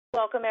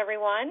Welcome,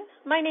 everyone.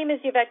 My name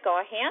is Yvette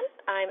Gahan.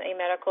 I'm a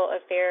Medical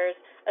Affairs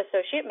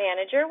Associate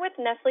Manager with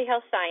Nestle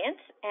Health Science,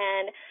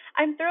 and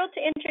I'm thrilled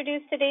to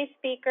introduce today's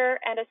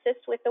speaker and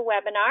assist with the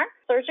webinar,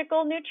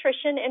 Surgical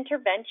Nutrition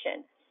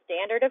Intervention,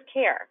 Standard of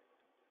Care.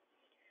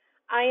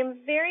 I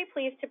am very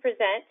pleased to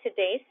present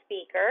today's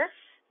speaker,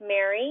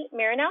 Mary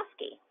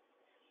Marinowski.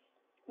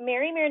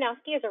 Mary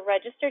Marinowski is a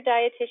registered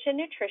dietitian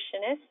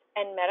nutritionist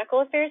and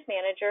Medical Affairs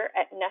Manager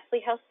at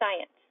Nestle Health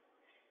Science.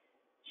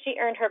 She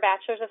earned her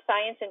Bachelor's of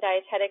Science in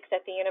Dietetics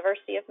at the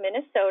University of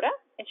Minnesota,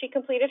 and she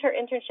completed her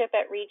internship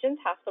at Regions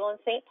Hospital in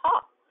St.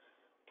 Paul.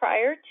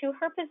 Prior to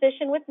her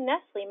position with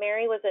Nestle,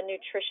 Mary was a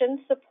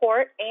nutrition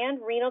support and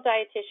renal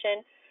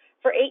dietitian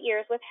for 8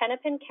 years with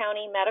Hennepin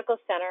County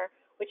Medical Center,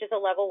 which is a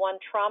Level 1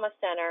 trauma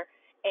center,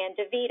 and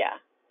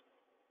DaVita.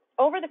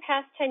 Over the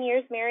past 10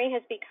 years, Mary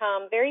has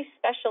become very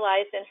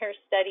specialized in her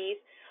studies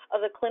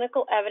of the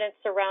clinical evidence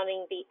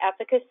surrounding the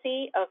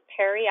efficacy of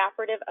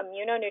peri-operative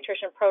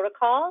immunonutrition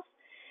protocols,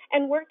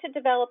 and work to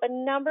develop a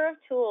number of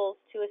tools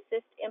to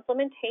assist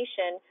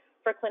implementation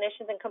for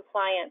clinicians and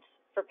compliance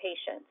for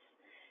patients.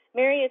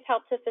 Mary has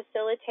helped to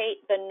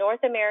facilitate the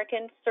North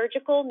American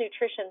Surgical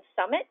Nutrition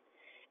Summit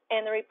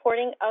and the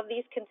reporting of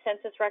these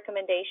consensus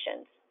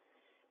recommendations.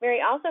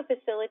 Mary also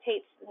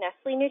facilitates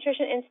Nestle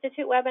Nutrition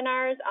Institute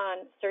webinars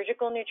on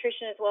surgical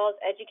nutrition as well as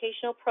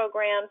educational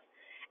programs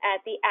at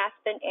the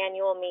Aspen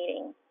annual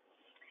meeting.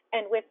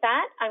 And with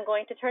that, I'm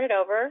going to turn it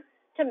over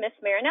to Ms.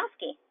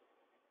 Marinowski.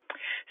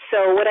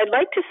 So what I'd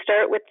like to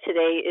start with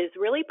today is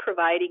really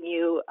providing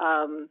you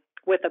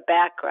with a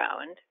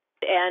background,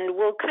 and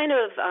we'll kind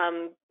of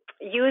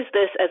use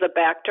this as a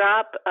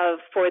backdrop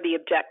for the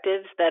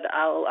objectives that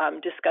I'll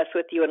discuss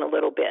with you in a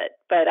little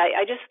bit. But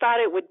I just thought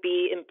it would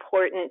be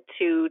important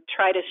to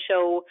try to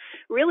show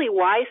really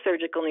why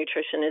surgical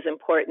nutrition is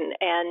important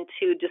and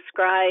to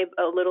describe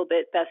a little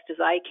bit best as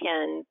I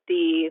can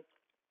the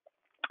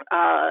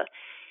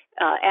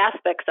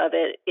aspects of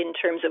it in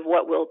terms of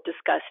what we'll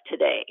discuss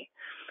today.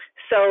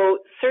 So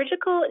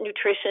surgical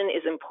nutrition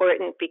is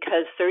important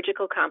because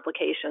surgical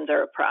complications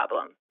are a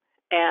problem.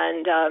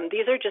 And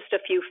these are just a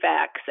few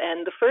facts.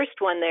 And the first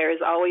one there is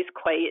always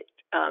quite,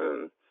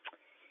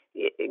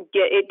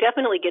 it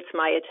definitely gets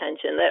my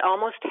attention, that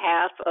almost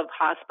half of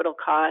hospital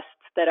costs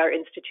that our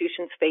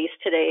institutions face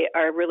today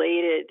are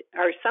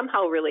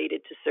somehow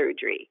related to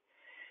surgery.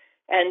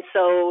 And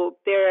so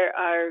there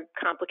are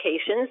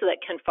complications that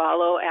can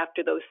follow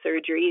after those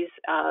surgeries.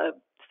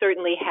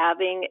 Certainly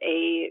having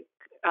a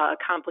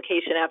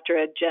complication after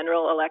a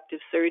general elective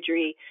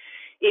surgery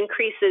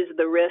increases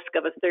the risk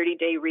of a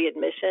 30-day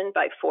readmission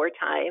by 4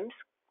 times.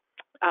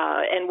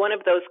 And one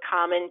of those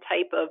common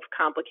type of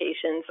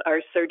complications are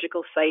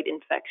surgical site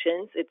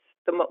infections. It's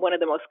one of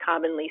the most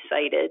commonly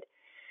cited.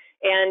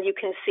 And you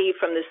can see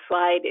from this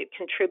slide, it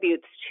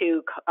contributes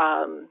to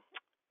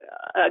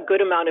a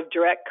good amount of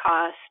direct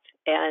cost.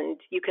 And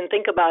you can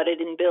think about it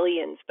in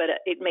billions, but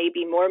it may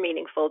be more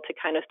meaningful to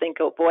kind of think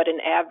of what an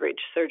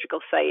average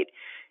surgical site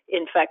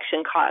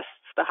infection costs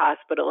the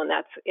hospital, and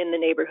that's in the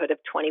neighborhood of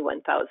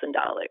 $21,000.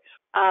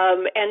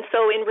 And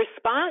so in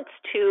response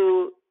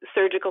to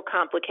surgical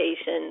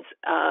complications,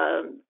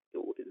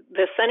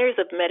 the Centers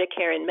of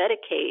Medicare and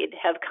Medicaid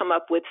have come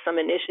up with some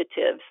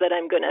initiatives that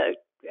I'm going to,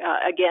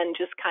 again,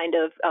 just kind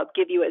of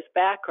give you as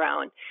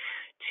background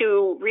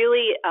to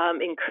really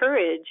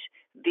encourage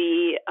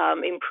the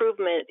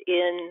improvement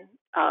in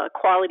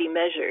quality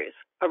measures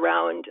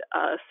around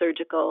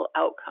surgical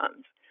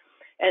outcomes.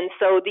 And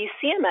so these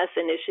CMS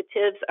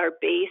initiatives are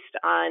based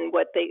on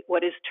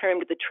what is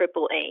termed the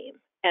triple aim.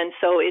 And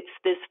so it's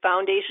this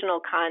foundational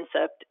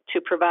concept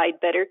to provide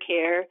better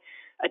care,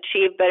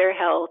 achieve better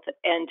health,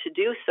 and to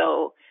do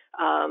so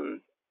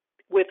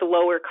with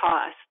lower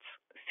costs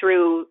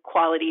through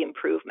quality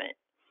improvement.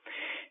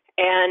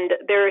 And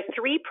there are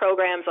 3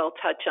 programs I'll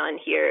touch on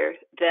here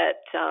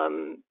that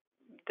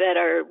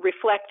are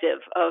reflective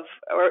of,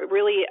 or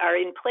really are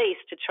in place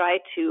to try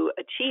to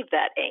achieve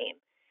that aim.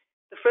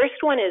 The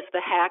first one is the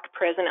HAC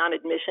present on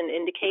admission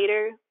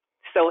indicator,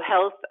 so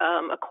health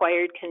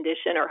acquired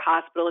condition or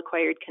hospital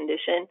acquired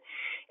condition.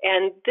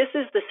 And this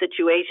is the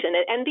situation,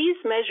 and these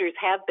measures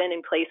have been in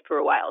place for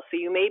a while, so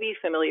you may be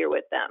familiar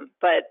with them.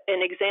 But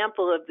an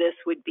example of this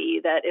would be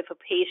that if a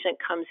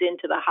patient comes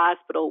into the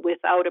hospital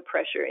without a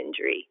pressure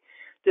injury,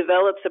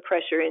 develops a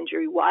pressure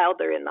injury while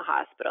they're in the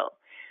hospital,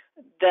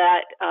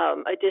 that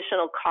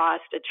additional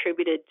cost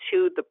attributed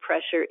to the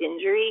pressure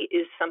injury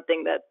is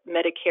something that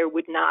Medicare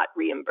would not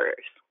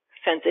reimburse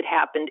since it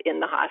happened in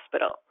the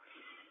hospital.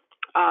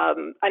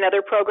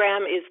 Another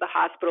program is the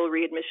Hospital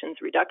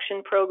Readmissions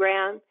Reduction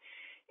Program,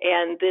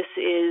 and this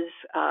is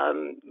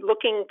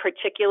looking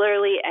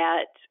particularly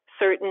at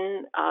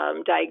certain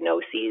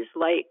diagnoses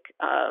like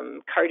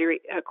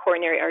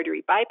coronary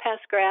artery bypass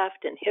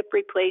graft and hip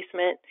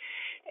replacement.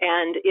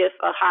 And if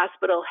a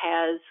hospital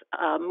has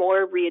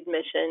more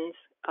readmissions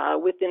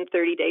within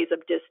 30 days of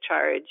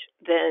discharge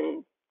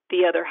than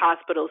the other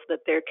hospitals that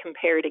they're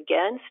compared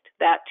against,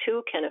 that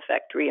too can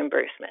affect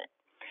reimbursement.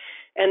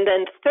 And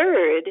then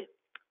third,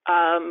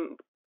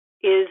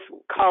 is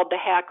called the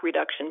HAC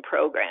reduction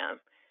program,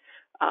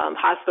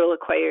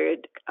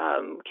 hospital-acquired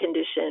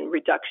condition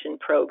reduction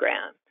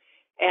program.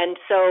 And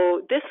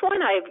so this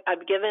one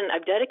I've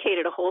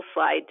dedicated a whole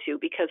slide to,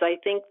 because I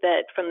think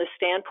that from the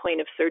standpoint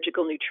of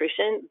surgical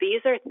nutrition, these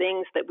are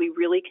things that we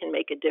really can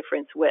make a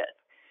difference with.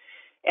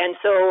 And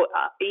so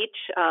each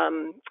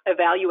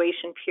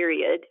evaluation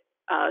period,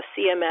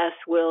 CMS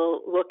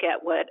will look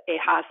at what a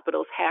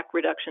hospital's HAC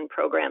reduction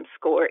program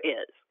score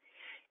is.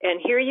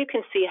 And here you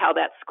can see how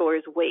that score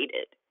is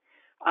weighted.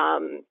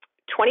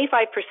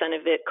 25%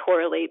 of it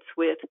correlates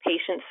with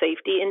patient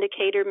safety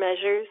indicator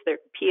measures, their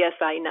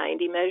PSI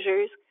 90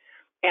 measures.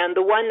 And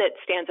the one that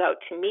stands out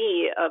to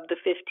me of the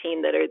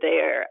 15 that are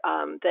there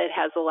that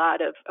has a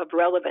lot of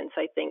relevance,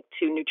 I think,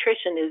 to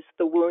nutrition is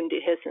the wound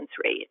dehiscence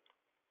rate.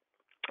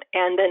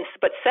 And then,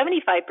 but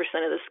 75%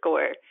 of the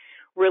score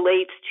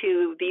relates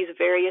to these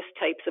various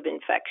types of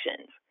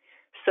infections.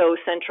 So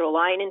central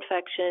line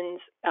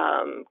infections,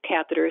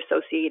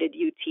 catheter-associated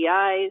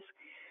UTIs,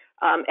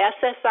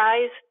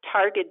 SSIs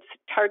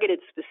targeted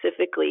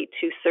specifically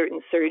to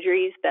certain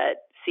surgeries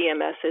that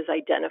CMS has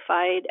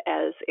identified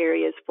as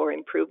areas for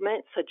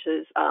improvement, such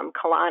as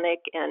colonic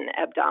and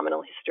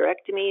abdominal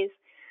hysterectomies,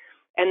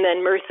 and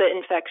then MRSA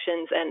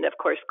infections, and of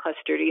course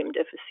Clostridium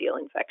difficile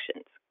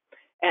infections.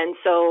 And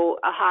so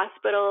a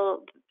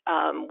hospital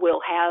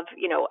will have,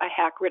 a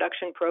HAC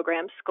reduction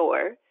program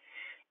score,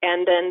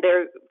 and then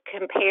they're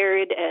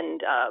compared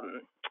and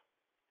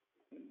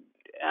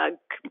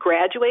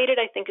graduated,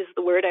 I think is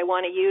the word I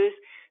want to use.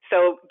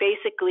 So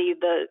basically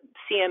the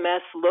CMS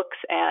looks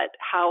at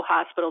how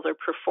hospitals are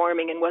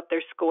performing and what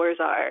their scores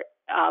are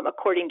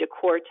according to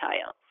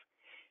quartiles.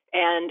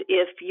 And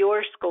if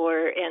your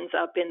score ends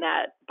up in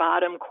that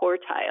bottom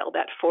quartile,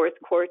 that fourth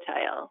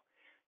quartile,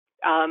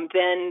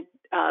 then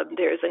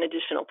there's an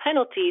additional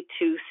penalty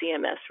to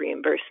CMS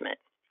reimbursement.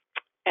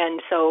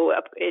 And so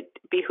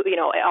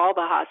all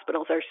the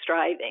hospitals are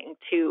striving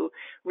to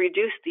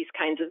reduce these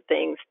kinds of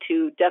things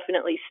to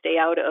definitely stay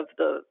out of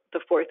the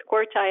fourth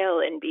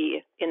quartile and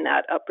be in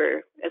that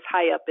upper, as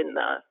high up in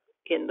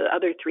the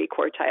other three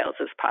quartiles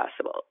as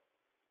possible.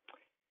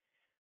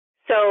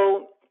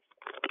 So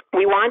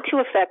we want to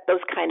affect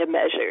those kind of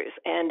measures.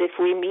 And if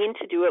we mean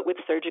to do it with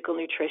surgical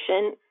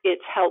nutrition,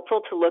 it's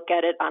helpful to look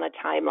at it on a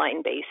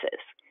timeline basis,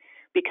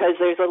 because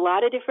there's a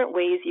lot of different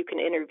ways you can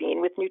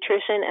intervene with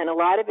nutrition, and a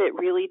lot of it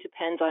really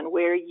depends on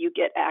where you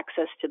get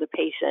access to the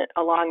patient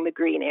along the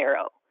green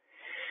arrow.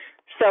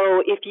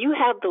 So if you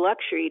have the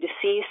luxury to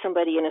see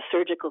somebody in a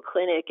surgical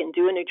clinic and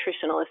do a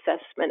nutritional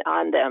assessment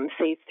on them,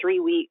 say 3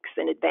 weeks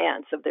in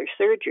advance of their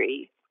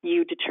surgery,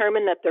 you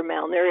determine that they're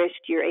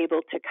malnourished, you're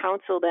able to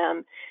counsel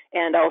them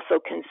and also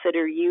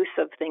consider use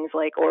of things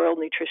like oral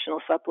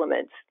nutritional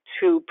supplements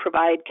to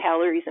provide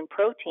calories and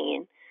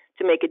protein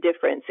to make a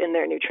difference in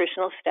their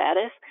nutritional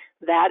status.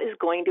 That is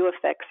going to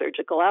affect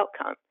surgical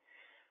outcome.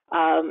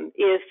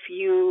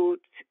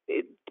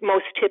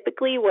 Most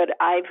typically what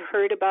I've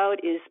heard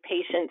about is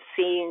patients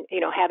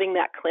having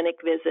that clinic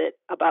visit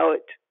about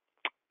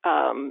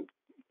 10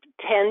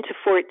 to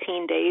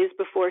 14 days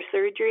before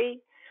surgery.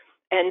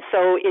 And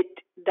so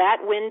that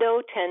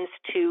window tends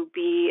to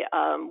be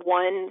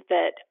one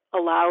that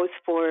allows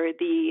for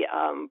the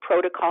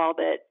protocol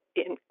that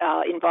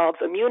involves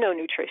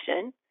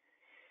immunonutrition.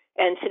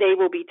 And today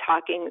we'll be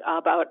talking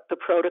about the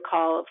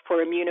protocol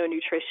for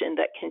immunonutrition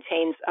that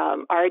contains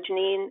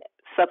arginine,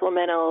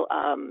 supplemental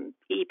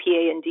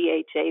EPA and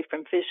DHA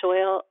from fish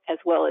oil, as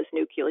well as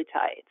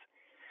nucleotides.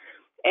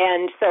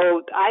 And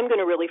so I'm going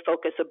to really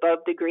focus above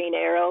the green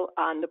arrow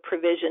on the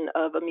provision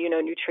of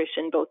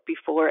immunonutrition both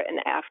before and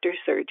after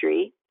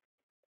surgery.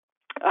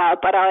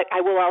 But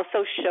I will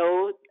also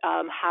show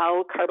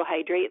how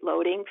carbohydrate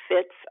loading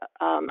fits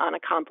on a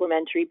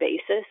complementary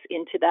basis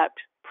into that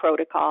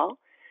protocol.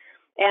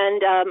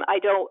 And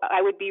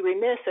I would be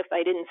remiss if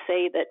I didn't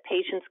say that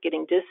patients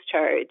getting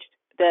discharged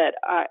that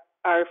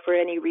are for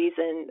any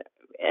reason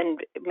and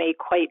may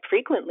quite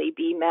frequently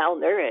be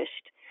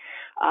malnourished,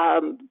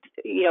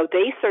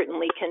 they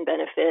certainly can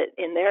benefit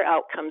in their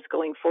outcomes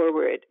going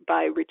forward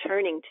by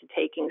returning to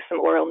taking some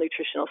oral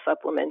nutritional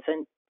supplements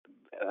and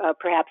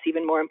perhaps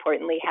even more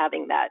importantly,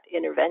 having that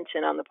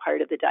intervention on the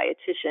part of the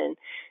dietitian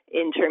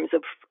in terms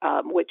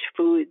of which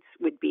foods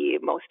would be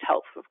most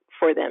helpful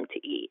for them to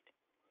eat.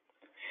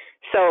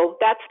 So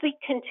that's the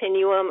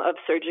continuum of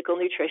surgical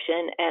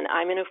nutrition, and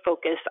I'm going to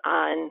focus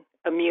on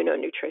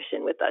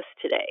immunonutrition with us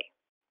today.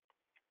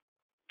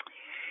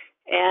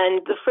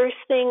 And the first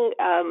thing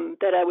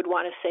that I would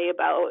want to say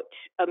about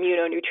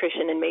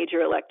immunonutrition in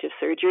major elective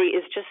surgery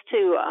is just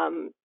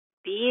to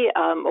be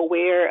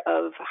aware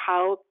of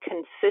how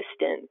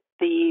consistent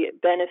the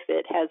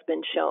benefit has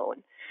been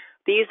shown.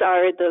 These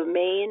are the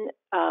main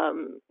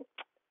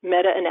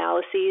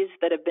meta-analyses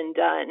that have been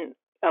done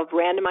of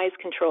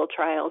randomized controlled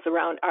trials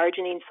around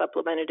arginine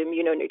supplemented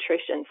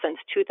immunonutrition since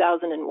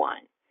 2001.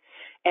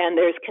 And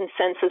there's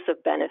consensus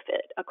of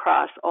benefit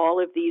across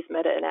all of these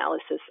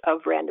meta-analysis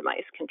of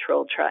randomized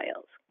controlled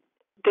trials.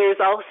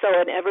 There's also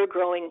an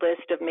ever-growing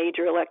list of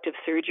major elective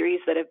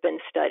surgeries that have been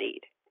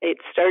studied. It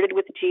started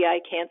with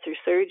GI cancer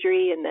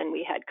surgery, and then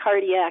we had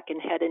cardiac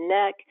and head and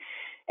neck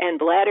and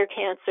bladder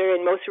cancer.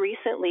 And most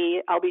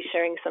recently, I'll be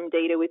sharing some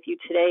data with you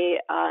today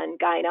on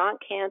gyn-onc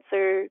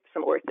cancer,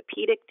 some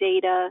orthopedic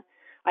data.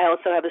 I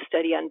also have a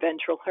study on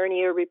ventral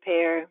hernia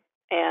repair,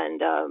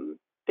 and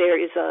there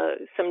is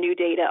some new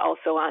data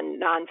also on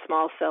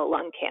non-small cell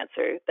lung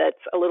cancer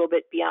that's a little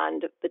bit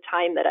beyond the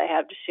time that I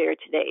have to share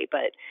today,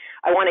 but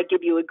I want to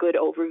give you a good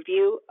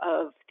overview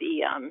of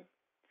the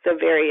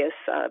various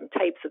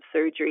types of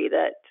surgery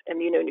that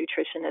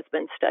immunonutrition has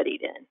been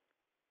studied in.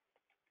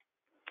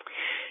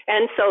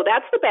 And so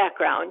that's the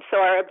background. So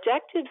our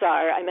objectives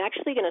are, I'm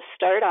actually going to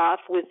start off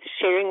with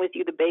sharing with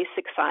you the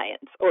basic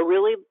science, or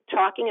really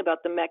talking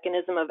about the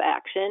mechanism of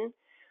action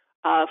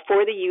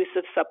for the use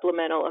of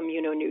supplemental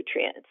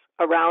immunonutrients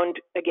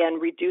around, again,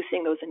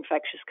 reducing those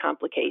infectious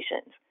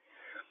complications.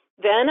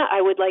 Then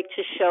I would like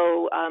to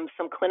show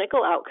some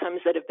clinical outcomes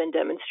that have been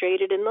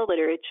demonstrated in the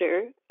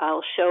literature.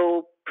 I'll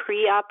show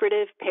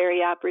preoperative,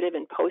 perioperative,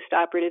 and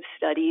postoperative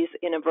studies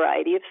in a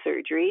variety of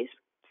surgeries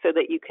so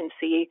that you can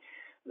see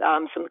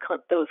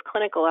those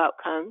clinical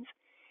outcomes.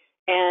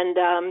 And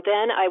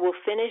then I will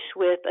finish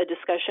with a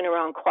discussion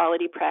around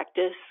quality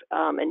practice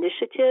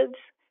initiatives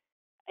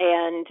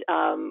and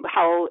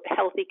how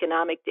health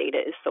economic data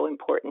is so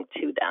important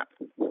to them.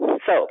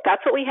 So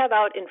that's what we have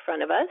out in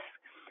front of us.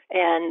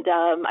 And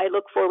I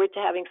look forward to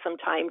having some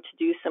time to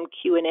do some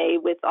Q&A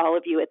with all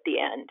of you at the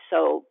end.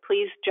 So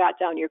please jot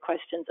down your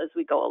questions as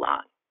we go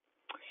along.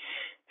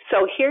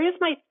 So here is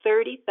my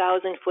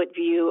 30,000-foot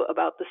view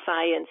about the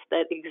science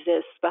that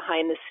exists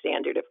behind the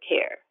standard of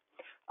care.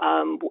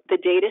 The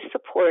data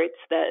supports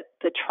that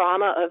the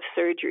trauma of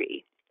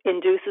surgery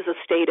induces a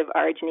state of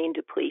arginine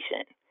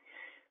depletion.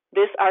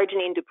 This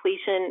arginine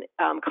depletion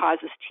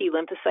causes T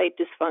lymphocyte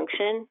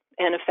dysfunction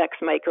and affects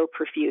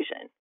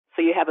microperfusion.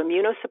 So you have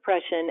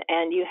immunosuppression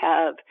and you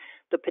have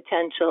the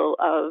potential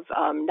of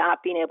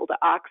not being able to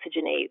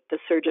oxygenate the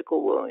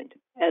surgical wound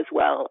as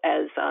well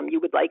as you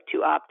would like to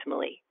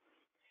optimally.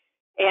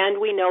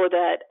 And we know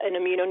that an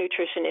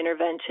immunonutrition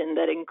intervention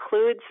that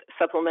includes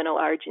supplemental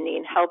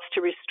arginine helps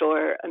to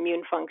restore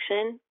immune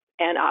function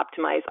and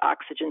optimize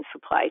oxygen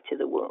supply to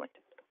the wound.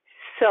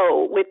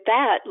 So with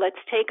that, let's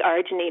take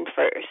arginine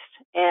first.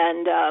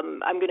 And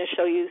I'm going to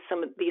show you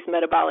some of these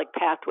metabolic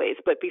pathways.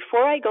 But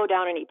before I go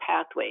down any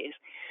pathways,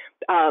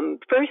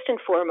 first and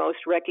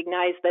foremost,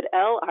 recognize that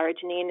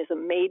L-arginine is a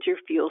major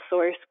fuel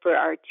source for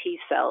our T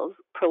cells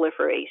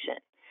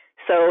proliferation.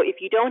 So if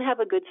you don't have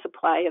a good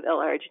supply of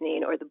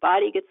L-arginine or the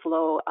body gets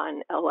low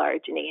on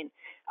L-arginine,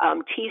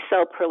 T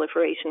cell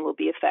proliferation will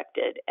be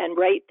affected. And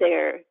right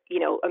there,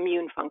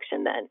 immune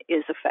function then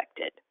is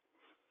affected.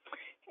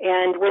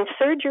 And when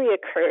surgery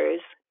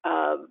occurs,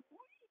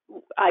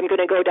 I'm going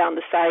to go down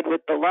the side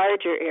with the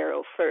larger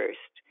arrow first,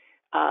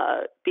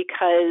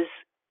 because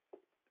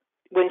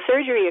when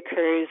surgery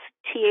occurs,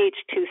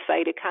 Th2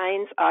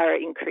 cytokines are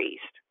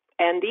increased.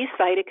 And these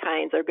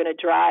cytokines are going to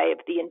drive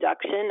the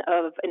induction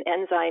of an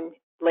enzyme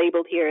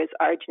labeled here as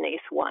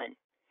arginase 1.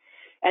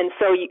 And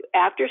so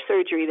after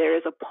surgery, there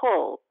is a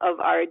pull of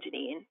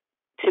arginine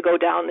to go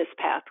down this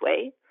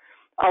pathway,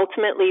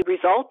 ultimately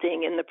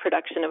resulting in the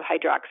production of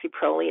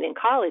hydroxyproline and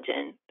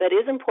collagen that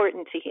is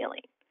important to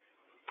healing.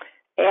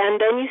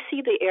 And then you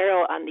see the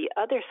arrow on the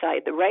other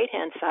side, the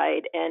right-hand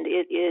side, and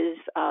it is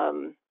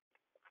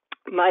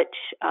much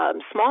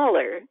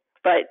smaller,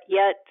 but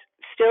yet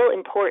still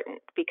important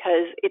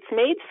because it's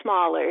made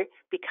smaller,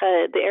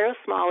 because the arrow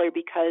smaller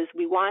because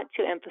we want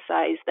to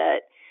emphasize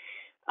that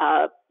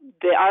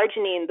the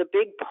arginine, the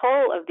big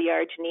pull of the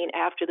arginine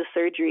after the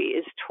surgery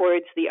is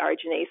towards the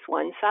arginase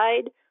 1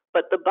 side,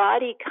 but the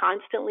body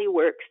constantly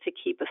works to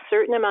keep a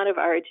certain amount of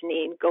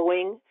arginine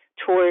going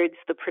towards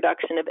the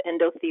production of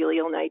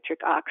endothelial nitric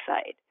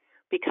oxide,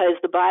 because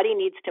the body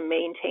needs to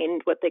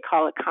maintain what they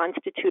call a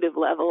constitutive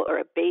level or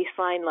a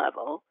baseline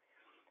level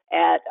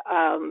at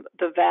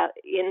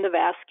in the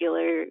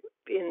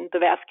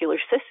vascular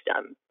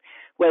system,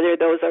 whether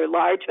those are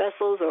large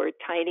vessels or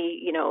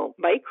tiny,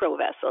 micro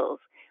vessels.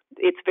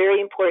 It's very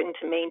important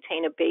to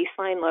maintain a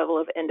baseline level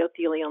of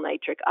endothelial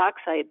nitric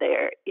oxide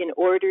there in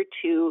order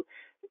to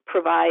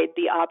provide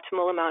the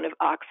optimal amount of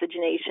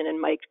oxygenation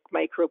and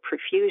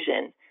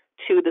microperfusion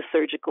to the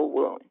surgical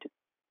wound.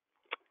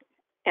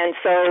 And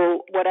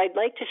so what I'd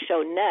like to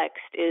show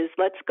next is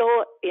let's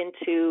go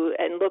into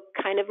and look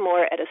kind of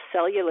more at a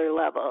cellular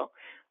level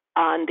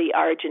on the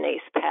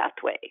arginase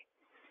pathway.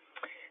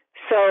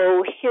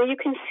 So here you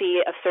can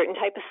see a certain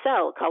type of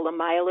cell called a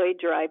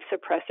myeloid-derived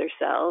suppressor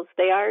cells.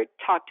 They are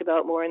talked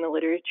about more in the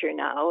literature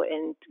now,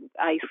 and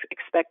I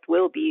expect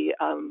will be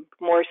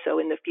more so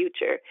in the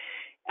future.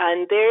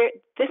 And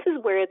this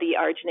is where the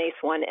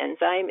arginase 1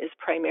 enzyme is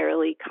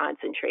primarily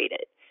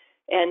concentrated.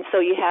 And so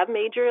you have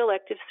major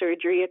elective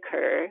surgery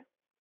occur,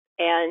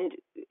 and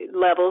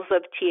levels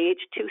of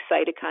Th2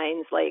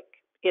 cytokines like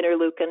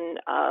interleukin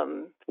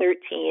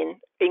 13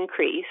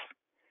 increase.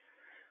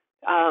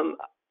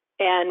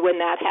 And when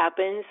that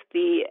happens,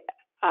 the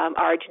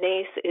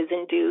arginase is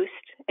induced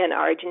and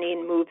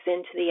arginine moves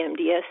into the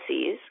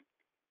MDSCs.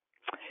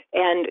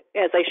 And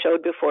as I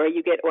showed before,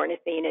 you get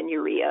ornithine and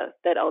urea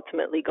that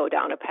ultimately go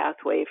down a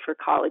pathway for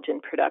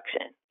collagen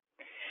production.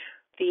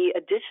 The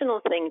additional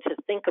thing to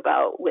think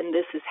about when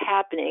this is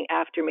happening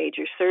after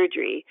major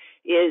surgery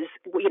is,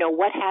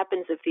 what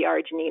happens if the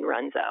arginine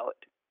runs out?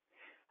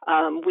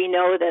 We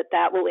know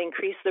that will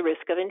increase the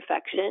risk of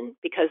infection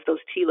because those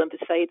T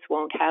lymphocytes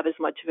won't have as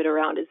much of it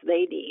around as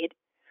they need.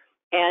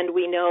 And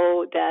we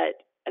know that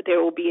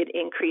there will be an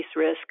increased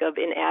risk of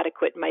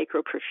inadequate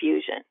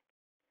microperfusion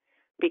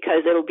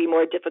because it'll be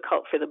more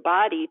difficult for the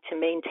body to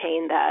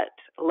maintain that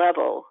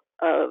level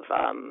of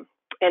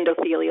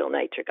endothelial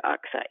nitric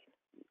oxide.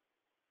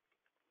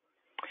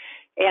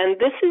 And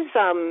this is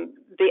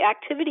the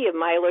activity of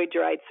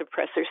myeloid-derived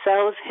suppressor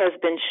cells has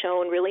been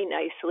shown really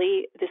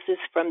nicely. This is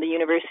from the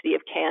University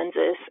of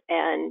Kansas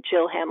and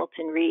Jill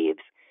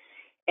Hamilton-Reeves.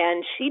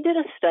 And she did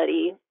a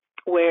study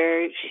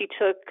where she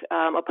took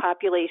a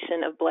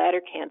population of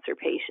bladder cancer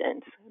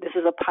patients. This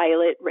is a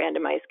pilot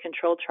randomized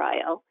control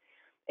trial.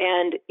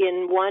 And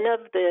in one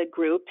of the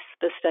groups,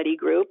 the study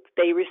group,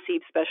 they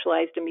received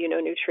specialized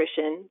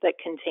immunonutrition that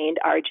contained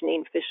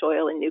arginine, fish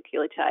oil, and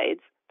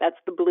nucleotides.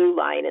 That's the blue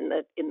line in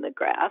the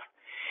graph.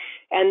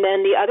 And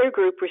then the other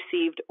group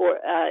received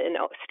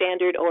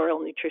standard oral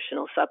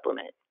nutritional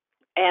supplement.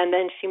 And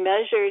then she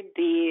measured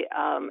the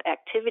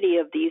activity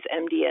of these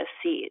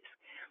MDSCs.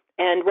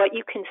 And what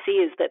you can see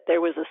is that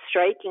there was a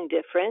striking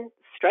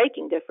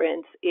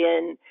difference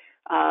in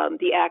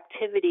the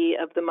activity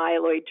of the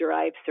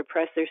myeloid-derived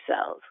suppressor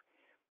cells.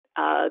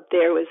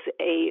 There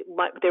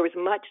was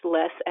much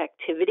less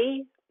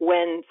activity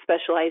when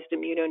specialized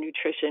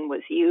immunonutrition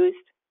was used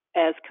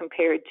as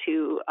compared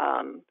to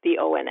the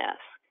ONS.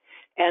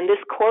 And this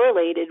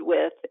correlated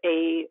with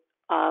a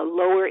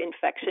lower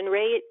infection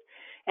rate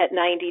at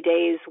 90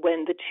 days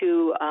when the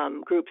two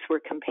groups were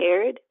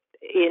compared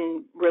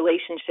in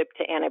relationship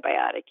to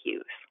antibiotic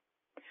use.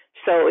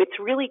 So it's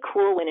really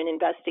cool when an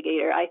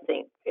investigator, I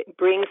think, it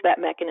brings that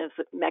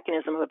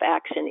mechanism of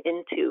action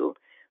into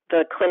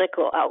the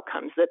clinical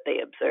outcomes that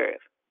they observe.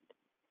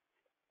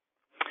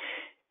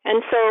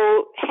 And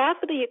so half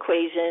of the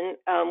equation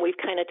we've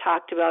kind of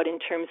talked about in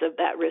terms of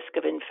that risk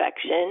of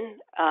infection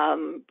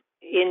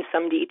in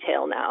some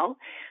detail now.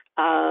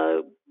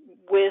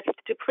 With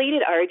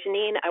depleted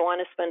arginine, I want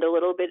to spend a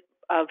little bit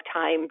of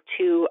time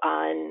too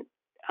on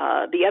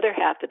the other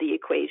half of the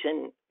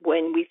equation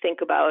when we think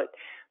about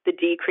the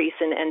decrease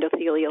in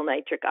endothelial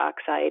nitric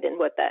oxide and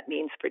what that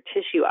means for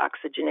tissue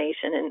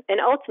oxygenation and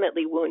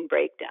ultimately wound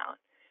breakdown.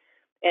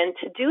 And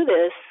to do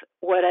this,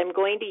 what I'm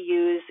going to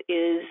use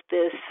is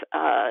this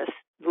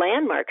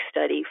landmark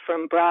study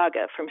from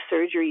Braga from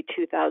Surgery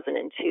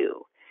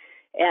 2002.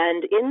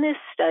 And in this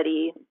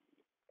study,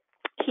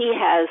 he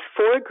has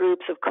 4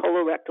 groups of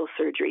colorectal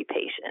surgery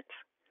patients.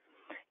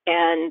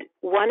 And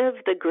one of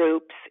the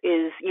groups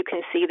is, you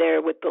can see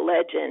there with the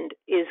legend,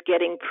 is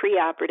getting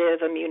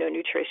preoperative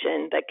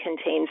immunonutrition that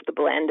contains the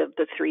blend of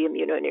the 3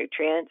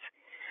 immunonutrients.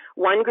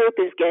 One group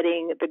is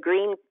getting, the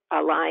green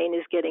line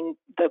is getting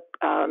the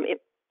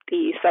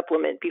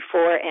supplement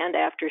before and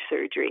after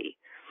surgery.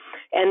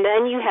 And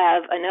then you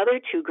have another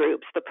 2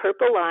 groups. The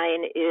purple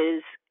line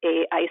is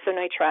a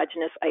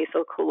isonitrogenous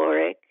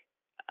isocaloric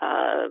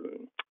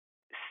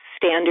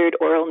standard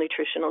oral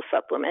nutritional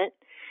supplement.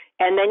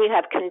 And then you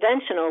have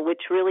conventional,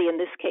 which really in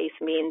this case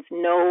means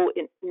no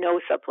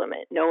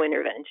supplement, no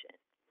intervention.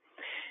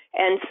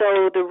 And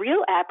so the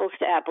real apples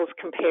to apples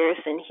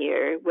comparison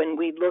here, when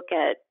we look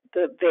at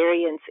the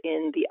variance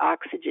in the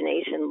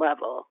oxygenation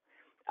level,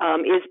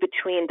 is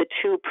between the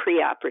 2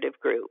 preoperative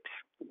groups.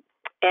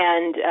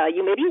 And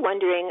you may be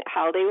wondering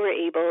how they were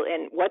able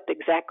and what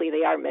exactly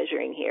they are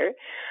measuring here.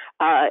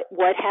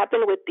 What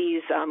happened with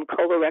these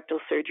colorectal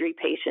surgery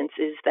patients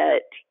is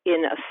that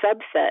in a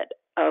subset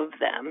of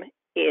them,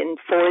 in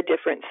 4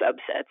 different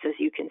subsets, as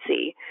you can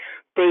see,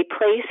 they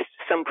placed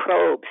some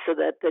probes so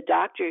that the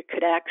doctor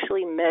could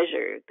actually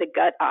measure the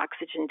gut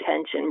oxygen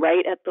tension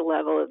right at the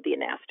level of the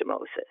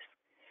anastomosis.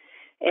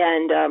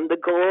 And the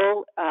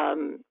goal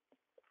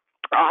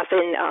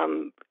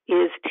often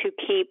is to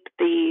keep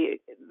the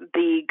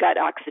gut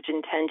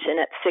oxygen tension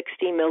at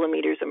 60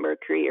 millimeters of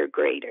mercury or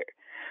greater.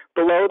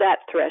 Below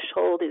that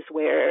threshold is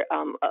where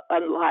a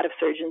lot of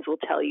surgeons will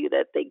tell you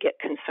that they get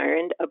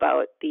concerned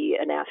about the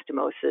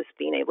anastomosis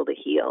being able to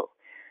heal,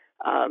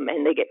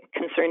 and they get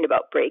concerned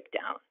about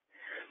breakdown.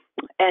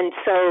 And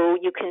so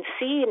you can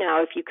see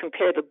now, if you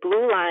compare the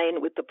blue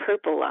line with the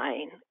purple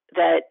line,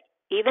 that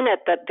even at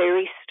the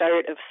very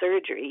start of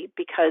surgery,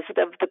 because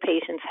of the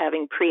patients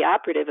having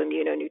preoperative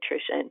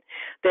immunonutrition,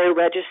 they're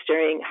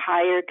registering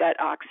higher gut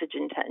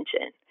oxygen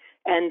tension,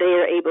 and they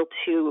are able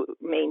to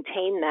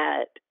maintain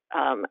that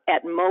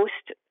at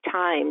most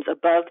times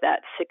above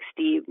that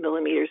 60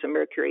 millimeters of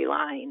mercury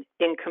line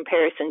in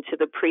comparison to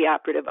the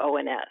preoperative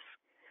ONS.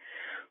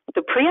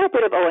 The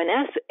preoperative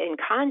ONS, in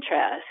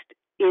contrast,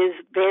 is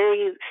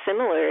very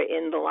similar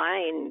in the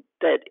line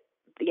that,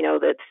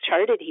 that's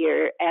charted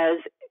here as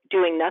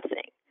doing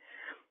nothing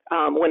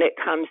when it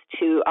comes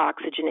to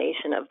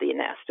oxygenation of the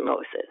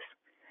anastomosis.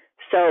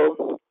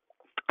 So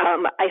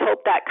I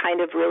hope that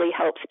kind of really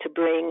helps to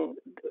bring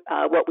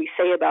what we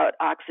say about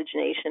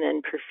oxygenation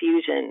and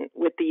perfusion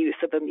with the use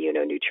of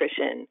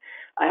immunonutrition.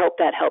 I hope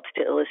that helps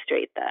to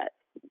illustrate that.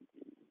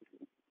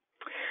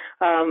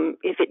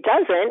 If it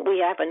doesn't, we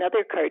have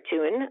another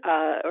cartoon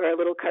or a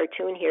little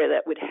cartoon here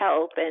that would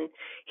help. And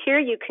here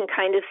you can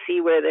kind of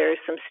see where there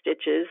are some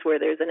stitches, where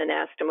there's an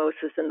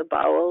anastomosis in the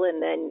bowel,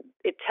 and then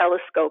it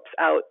telescopes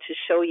out to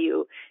show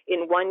you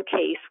in one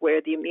case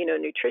where the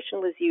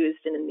immunonutrition was used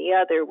and in the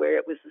other where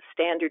it was the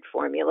standard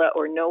formula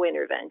or no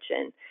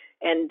intervention,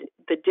 and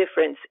the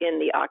difference in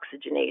the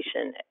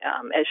oxygenation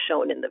as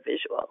shown in the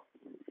visual.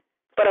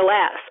 But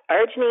alas,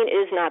 arginine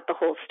is not the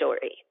whole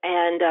story,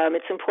 and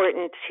it's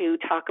important to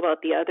talk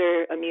about the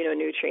other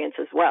immunonutrients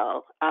as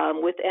well.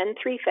 With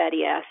N3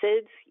 fatty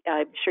acids,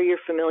 I'm sure you're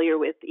familiar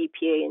with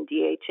EPA and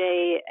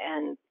DHA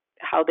and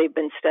how they've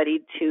been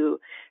studied to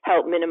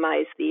help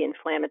minimize the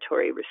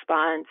inflammatory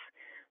response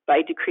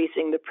by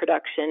decreasing the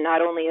production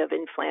not only of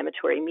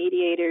inflammatory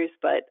mediators,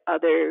 but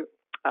other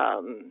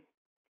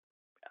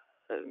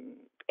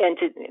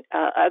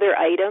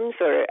items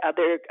or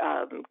other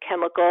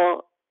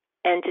chemical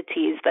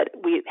entities that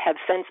we have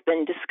since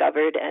been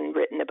discovered and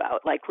written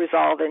about, like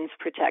resolvins,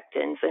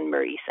 protectins, and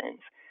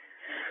mucins.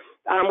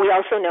 We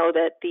also know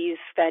that these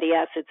fatty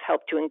acids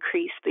help to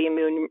increase the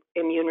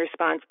immune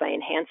response by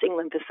enhancing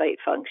lymphocyte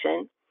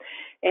function.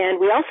 And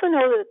we also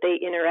know that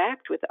they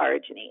interact with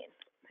arginine.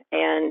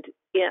 And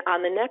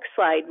on the next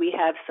slide, we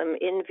have some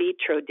in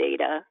vitro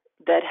data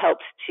that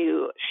helps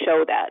to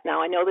show that.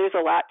 Now, I know there's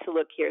a lot to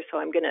look here, so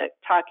I'm going to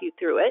talk you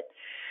through it.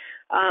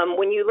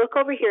 When you look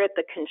over here at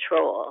the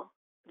control,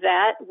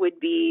 that would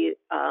be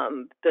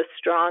the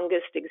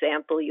strongest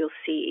example you'll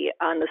see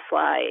on the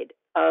slide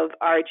of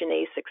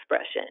arginase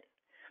expression.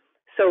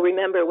 So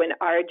remember, when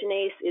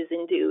arginase is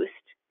induced,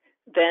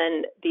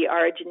 then the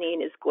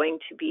arginine is going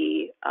to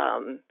be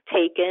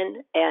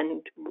taken,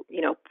 and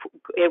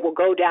it will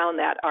go down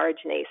that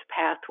arginase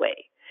pathway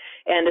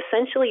and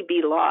essentially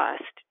be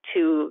lost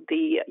to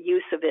the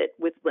use of it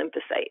with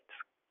lymphocytes.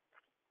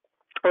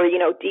 Or,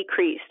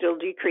 decreased. It'll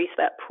decrease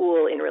that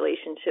pool in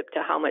relationship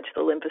to how much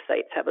the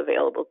lymphocytes have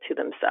available to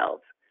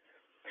themselves.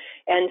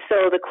 And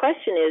so the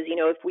question is,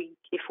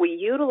 if we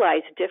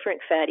utilize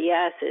different fatty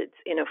acids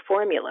in a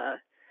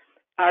formula,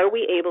 are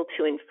we able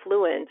to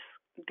influence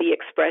the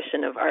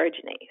expression of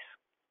arginase?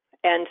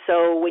 And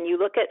so when you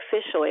look at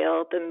fish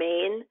oil, the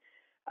main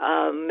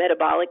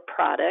metabolic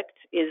product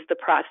is the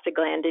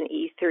prostaglandin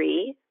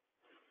E3.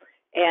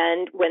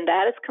 And when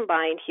that is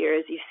combined here,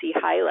 as you see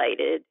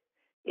highlighted,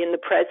 in the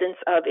presence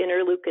of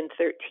interleukin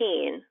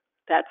 13,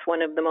 that's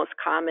one of the most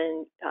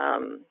common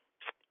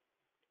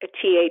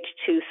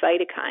Th2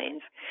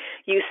 cytokines,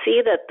 you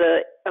see that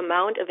the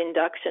amount of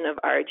induction of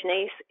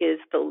arginase is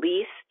the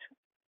least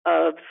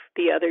of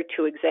the other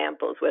two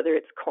examples, whether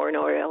it's corn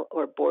oil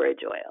or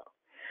borage oil.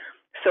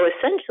 So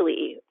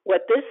essentially,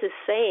 what this is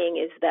saying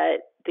is that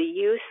the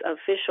use of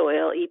fish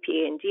oil,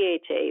 EPA, and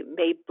DHA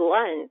may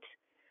blunt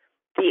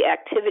the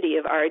activity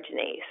of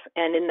arginase,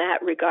 and in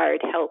that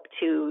regard help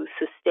to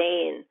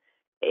sustain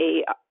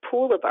a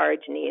pool of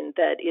arginine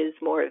that is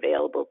more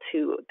available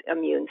to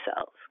immune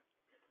cells.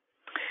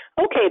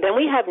 Okay, then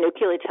we have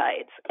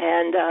nucleotides,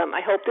 and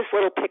I hope this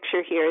little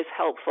picture here is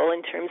helpful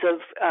in terms of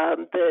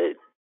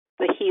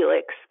the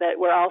helix that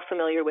we're all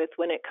familiar with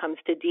when it comes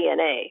to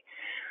DNA.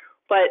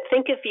 But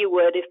think, if you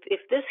would, if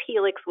this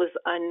helix was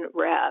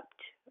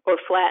unwrapped or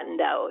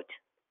flattened out,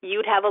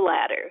 you'd have a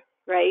ladder,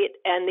 right?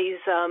 And these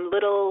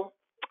little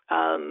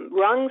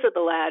rungs of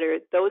the ladder,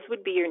 those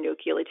would be your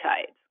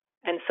nucleotides.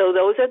 And so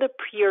those are the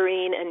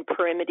purine and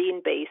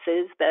pyrimidine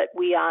bases that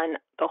we on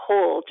the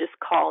whole just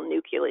call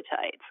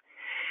nucleotides.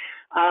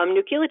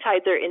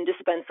 Nucleotides are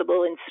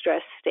indispensable in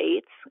stress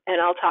states, and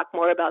I'll talk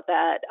more about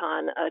that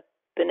on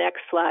the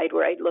next slide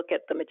where I look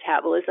at the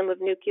metabolism of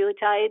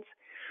nucleotides.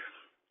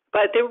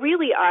 But they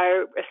really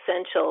are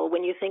essential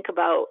when you think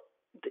about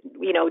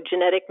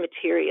genetic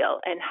material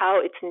and how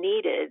it's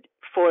needed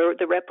for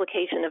the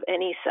replication of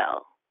any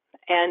cell.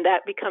 And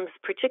that becomes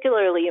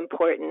particularly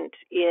important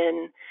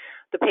in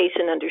the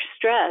patient under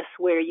stress,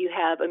 where you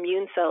have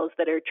immune cells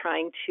that are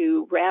trying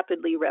to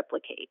rapidly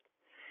replicate.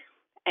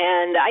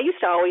 And I used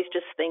to always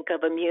just think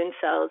of immune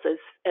cells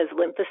as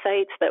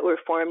lymphocytes that were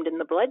formed in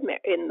the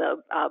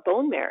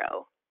bone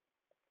marrow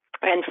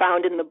and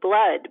found in the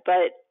blood.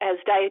 But as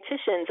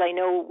dietitians, I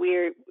know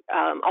we're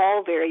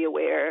all very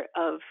aware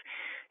of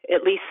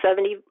at least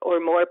 70 or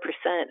more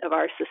 % of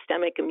our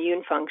systemic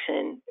immune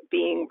function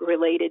being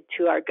related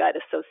to our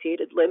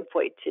gut-associated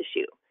lymphoid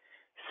tissue.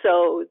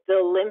 So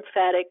the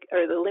lymphatic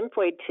or the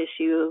lymphoid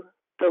tissue,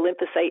 the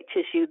lymphocyte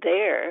tissue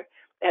there,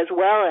 as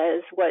well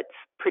as what's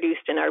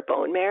produced in our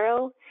bone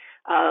marrow,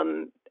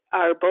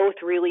 are both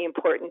really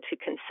important to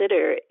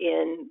consider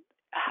in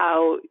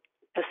how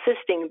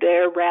assisting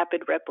their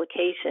rapid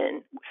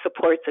replication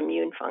supports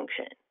immune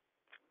function.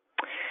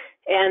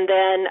 And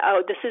then,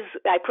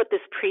 I put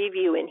this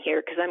preview in here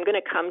because I'm going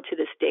to come to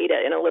this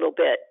data in a little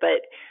bit,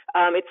 but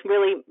it's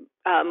really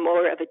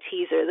more of a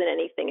teaser than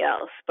anything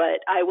else.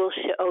 But I will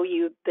show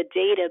you the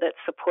data that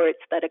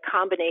supports that a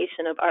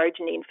combination of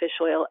arginine, fish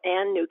oil,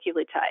 and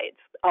nucleotides,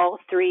 all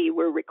three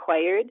were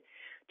required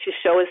to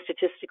show a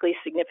statistically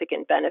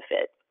significant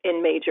benefit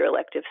in major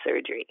elective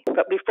surgery.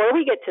 But before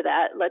we get to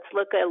that, let's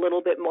look a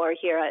little bit more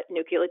here at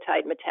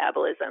nucleotide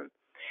metabolism.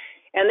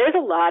 And there's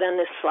a lot on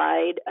this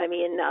slide. I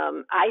mean,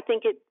 I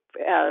think it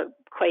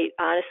quite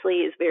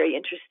honestly is very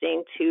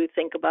interesting to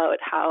think about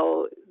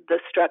how the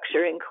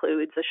structure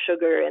includes a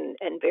sugar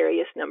and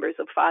various numbers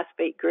of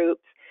phosphate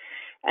groups,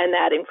 and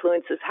that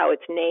influences how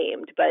it's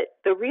named. But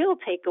the real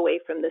takeaway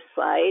from this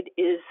slide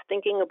is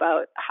thinking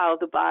about how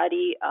the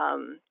body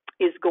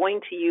is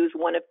going to use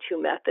one of two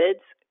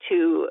methods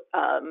to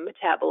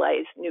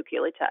metabolize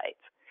nucleotides.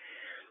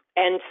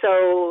 And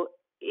so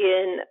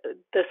in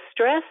the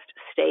stressed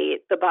state,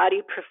 the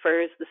body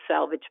prefers the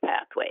salvage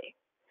pathway.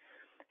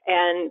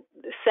 And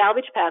the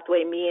salvage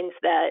pathway means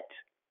that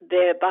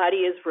the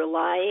body is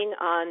relying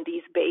on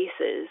these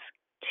bases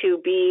to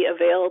be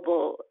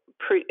available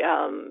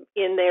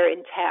in their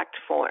intact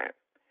form.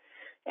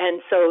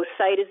 And so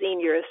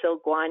cytosine, uracil,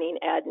 guanine,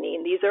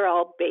 adenine, these are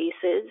all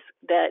bases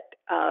that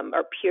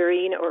are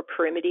purine or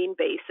pyrimidine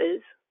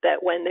bases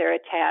that when they're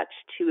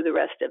attached to the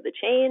rest of the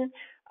chain,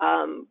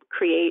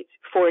 create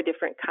 4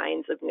 different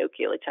kinds of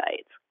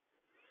nucleotides.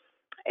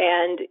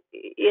 And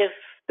if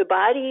the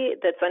body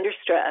that's under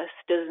stress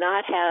does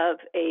not have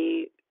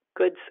a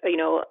good,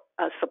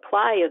 a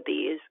supply of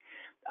these,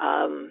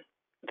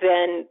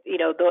 then,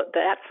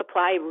 that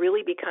supply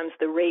really becomes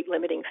the rate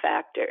limiting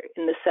factor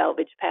in the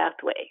salvage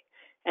pathway.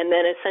 And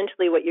then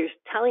essentially what you're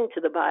telling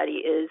to the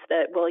body is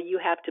that, well, you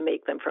have to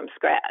make them from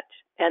scratch.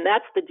 And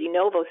that's the de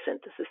novo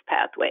synthesis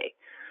pathway,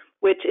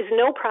 which is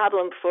no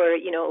problem for,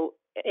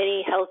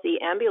 any healthy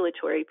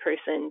ambulatory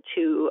person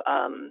to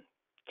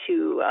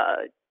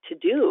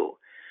do.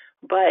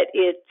 But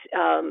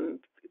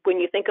when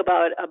you think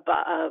about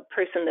a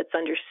person that's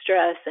under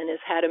stress and has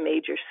had a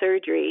major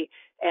surgery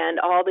and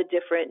all the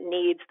different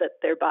needs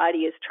that their body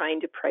is trying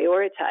to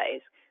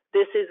prioritize,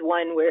 this is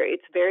one where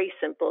it's very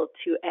simple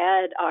to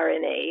add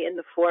RNA in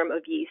the form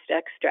of yeast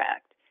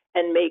extract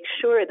and make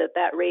sure that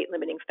that rate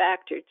limiting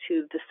factor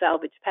to the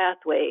salvage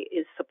pathway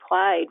is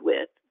supplied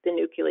with the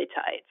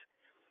nucleotides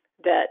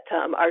that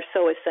are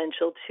so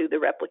essential to the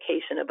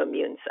replication of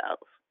immune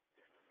cells.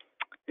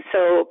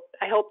 So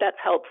I hope that's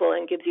helpful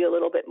and gives you a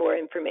little bit more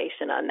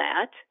information on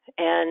that.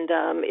 And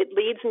it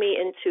leads me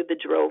into the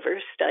Drover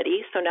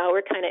study. So now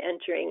we're kind of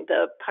entering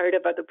the part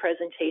of the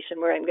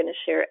presentation where I'm going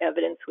to share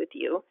evidence with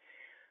you.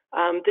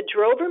 The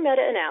Drover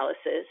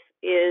meta-analysis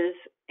is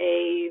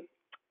a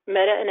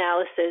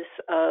meta-analysis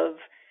of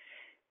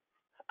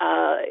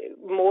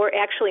more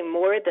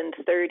than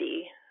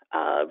 30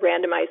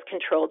 randomized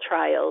controlled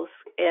trials,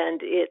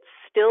 and it's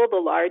still the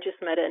largest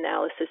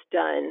meta-analysis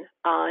done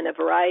on a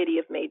variety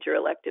of major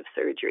elective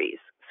surgeries,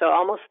 so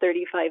almost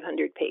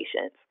 3,500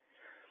 patients.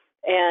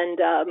 And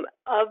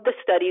of the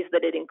studies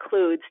that it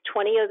includes,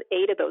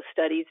 28 of those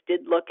studies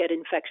did look at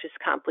infectious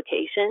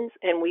complications,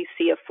 and we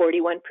see a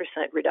 41%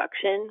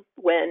 reduction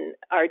when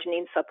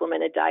arginine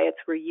supplemented diets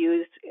were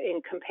used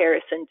in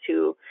comparison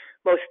to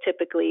most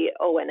typically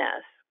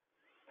ONS.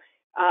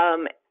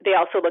 They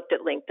also looked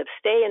at length of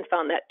stay and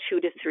found that 2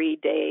 to 3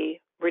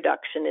 day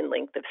reduction in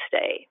length of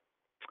stay.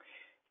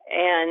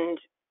 And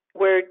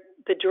where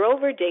the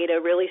Drover data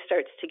really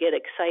starts to get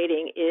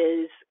exciting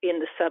is in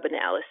the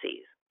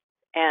sub-analyses.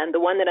 And the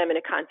one that I'm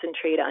going to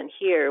concentrate on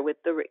here with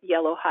the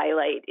yellow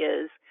highlight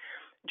is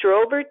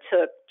Drover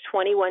took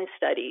 21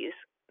 studies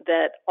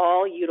that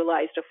all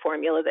utilized a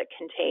formula that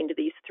contained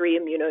these 3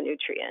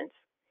 immunonutrients.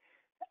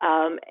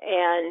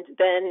 And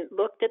then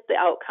looked at the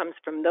outcomes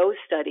from those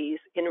studies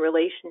in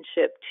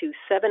relationship to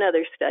 7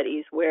 other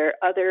studies where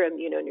other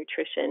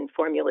immunonutrition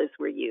formulas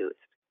were used,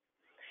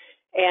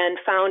 and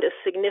found a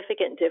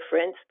significant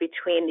difference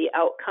between the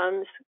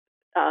outcomes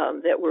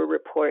that were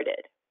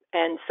reported.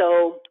 And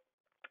so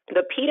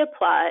the PETA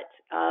plot,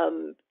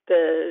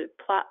 the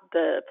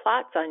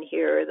plots on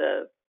here,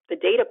 the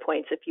data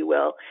points, if you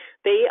will,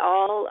 they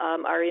all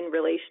are in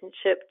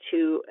relationship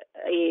to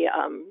a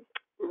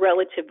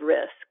relative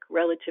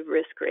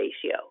risk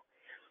ratio.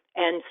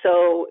 And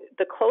so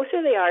the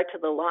closer they are to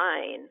the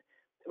line,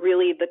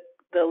 really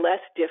the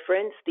less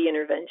difference the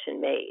intervention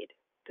made.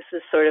 This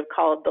is sort of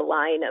called the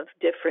line of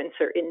difference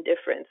or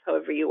indifference,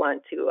 however you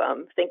want to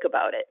think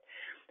about it.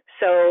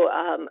 So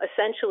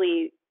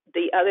essentially,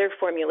 the other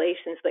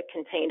formulations that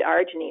contained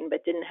arginine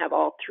but didn't have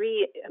all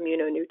 3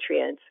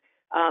 immunonutrients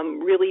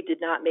really did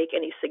not make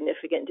any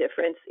significant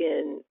difference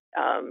in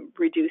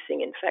reducing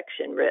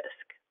infection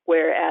risk,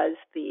 whereas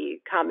the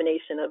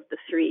combination of the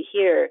 3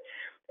 here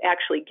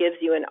actually gives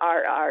you an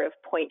RR of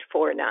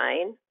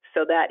 0.49,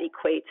 so that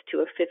equates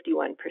to a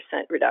 51%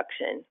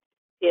 reduction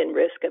in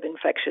risk of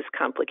infectious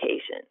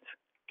complications.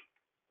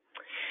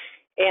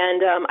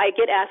 And I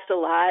get asked a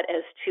lot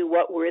as to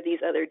what were these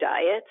other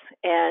diets.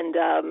 And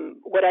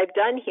what I've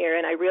done here,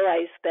 and I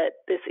realize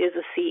that this is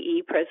a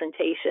CE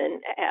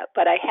presentation,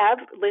 but I have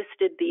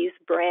listed these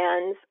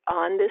brands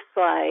on this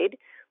slide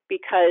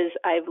because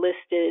I've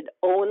listed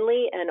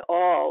only and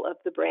all of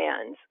the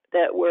brands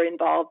that were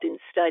involved in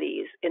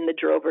studies in the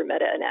Drover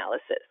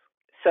meta-analysis.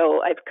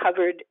 So I've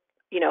covered,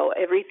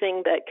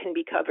 everything that can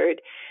be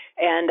covered.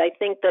 And I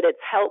think that it's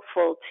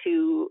helpful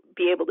to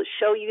be able to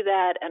show you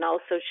that and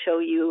also show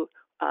you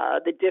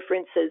the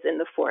differences in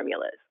the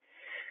formulas.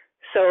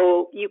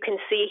 So you can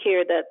see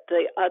here that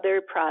the other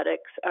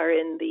products are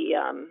in the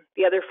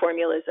other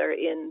formulas are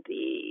in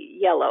the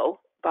yellow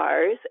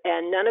bars,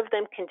 and none of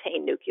them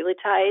contain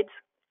nucleotides.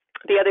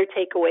 The other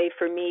takeaway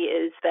for me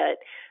is that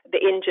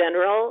in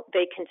general,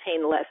 they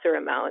contain lesser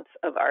amounts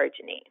of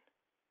arginine.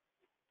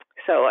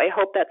 So I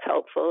hope that's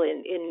helpful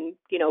in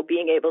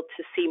being able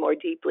to see more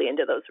deeply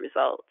into those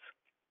results.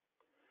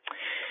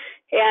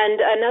 And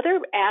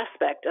another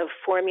aspect of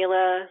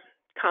formula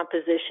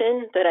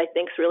composition that I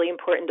think is really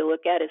important to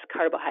look at is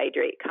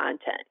carbohydrate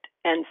content.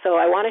 And so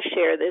I want to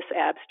share this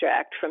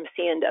abstract from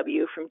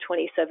CNW from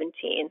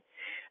 2017.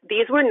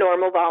 These were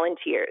normal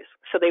volunteers,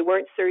 so they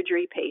weren't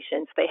surgery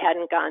patients. They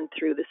hadn't gone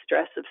through the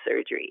stress of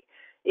surgery.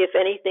 If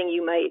anything,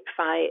 you might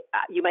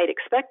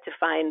expect to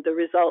find the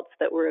results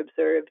that were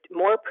observed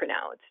more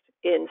pronounced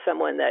in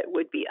someone that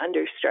would be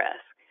under stress.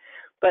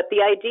 But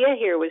the idea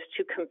here was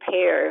to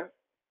compare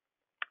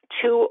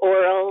two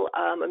oral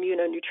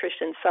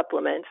immunonutrition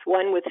supplements,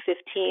 one with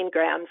 15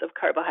 grams of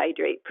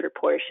carbohydrate per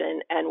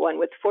portion and one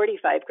with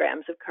 45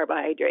 grams of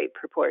carbohydrate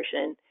per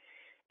portion,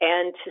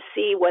 and to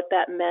see what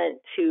that meant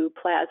to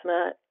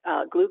plasma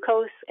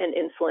glucose and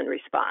insulin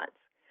response.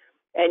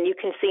 And you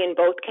can see in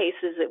both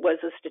cases it was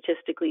a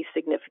statistically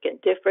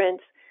significant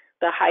difference.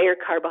 The higher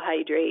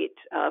carbohydrate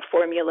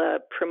formula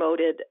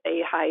promoted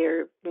a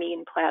higher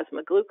mean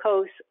plasma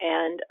glucose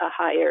and a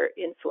higher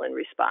insulin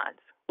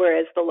response,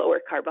 whereas the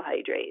lower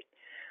carbohydrate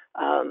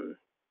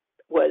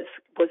was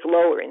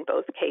lower in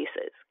both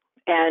cases.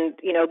 And,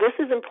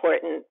 this is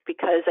important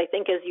because I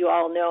think, as you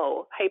all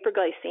know,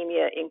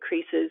 hyperglycemia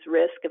increases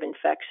risk of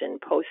infection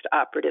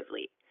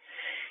post-operatively.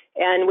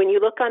 And when you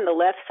look on the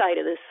left side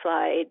of this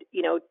slide,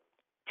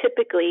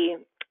 typically,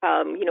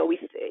 we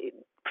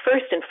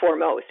first and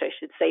foremost, I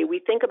should say, we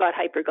think about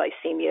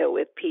hyperglycemia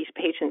with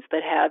patients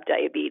that have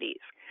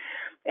diabetes.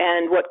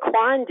 And what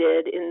Kwan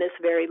did in this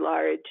very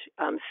large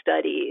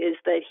study is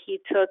that he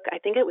took, I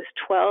think it was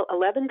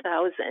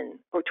 11,000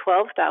 or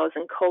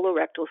 12,000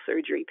 colorectal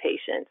surgery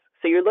patients.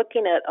 So you're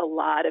looking at a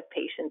lot of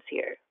patients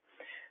here.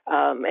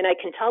 And I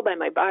can tell by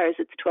my bars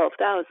it's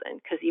 12,000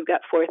 because you've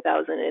got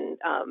 4,000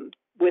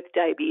 with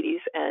diabetes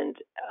and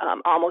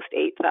almost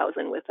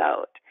 8,000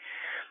 without.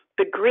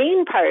 The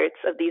green parts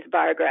of these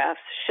bar graphs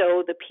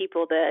show the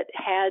people that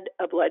had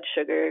a blood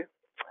sugar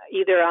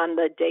either on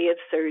the day of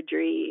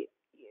surgery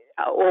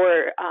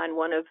or on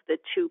one of the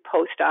two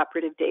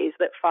post-operative days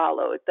that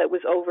followed that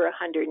was over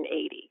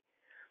 180.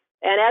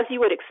 And as you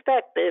would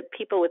expect, the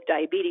people with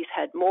diabetes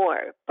had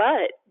more,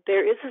 but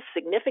there is a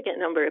significant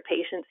number of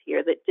patients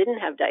here that didn't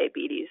have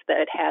diabetes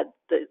that had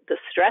the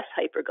stress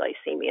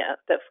hyperglycemia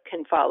that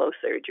can follow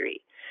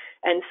surgery.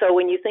 And so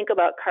when you think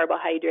about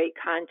carbohydrate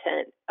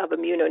content of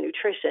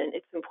immunonutrition,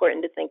 it's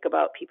important to think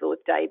about people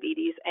with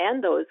diabetes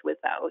and those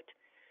without,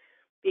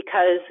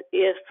 because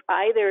if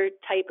either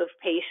type of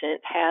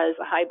patient has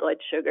a high blood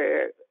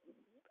sugar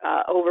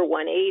over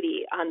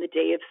 180 on the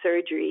day of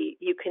surgery,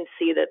 you can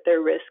see that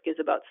their risk is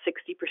about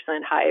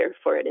 60% higher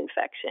for an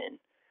infection.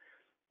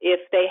 If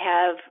they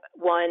have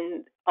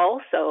one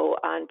also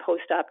on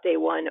post-op day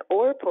 1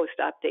 or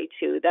post-op day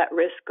 2, that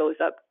risk goes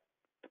up,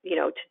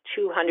 to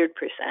 200%.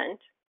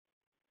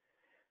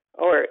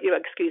 Or,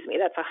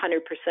 that's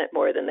 100%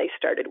 more than they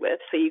started with.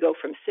 So you go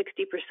from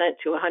 60%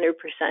 to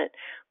 100%,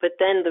 but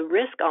then the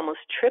risk almost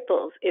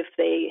triples if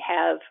they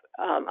have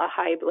a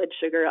high blood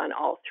sugar on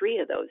all 3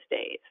 of those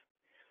days.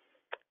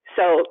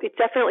 So it's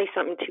definitely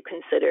something to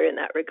consider in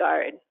that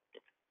regard.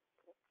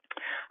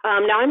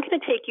 Now I'm going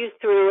to take you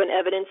through an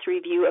evidence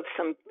review of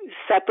some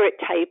separate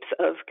types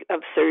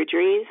of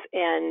surgeries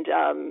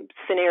and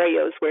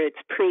scenarios where it's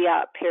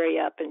pre-op,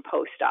 peri-op, and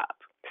post-op.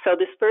 So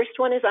this first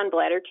one is on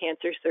bladder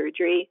cancer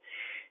surgery,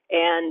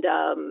 and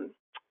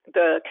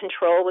the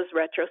control was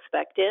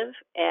retrospective.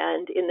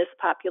 And in this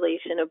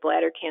population of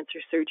bladder cancer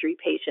surgery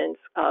patients,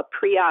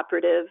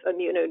 preoperative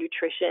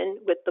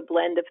immunonutrition with the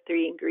blend of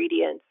 3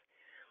 ingredients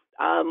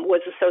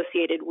was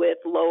associated with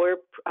lower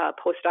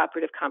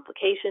postoperative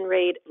complication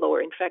rate,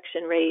 lower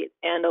infection rate,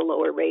 and a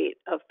lower rate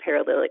of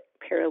paralytic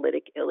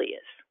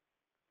ileus.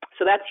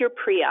 So that's your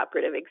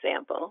preoperative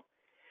example.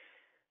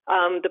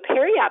 The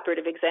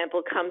perioperative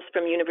example comes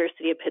from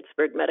University of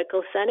Pittsburgh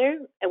Medical Center,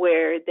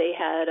 where they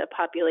had a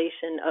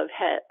population of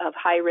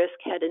high-risk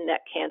head and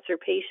neck cancer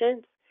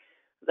patients.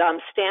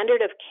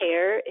 Standard of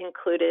care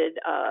included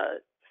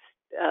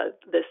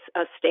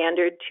a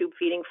standard tube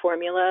feeding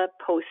formula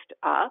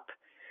post-op.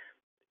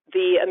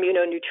 The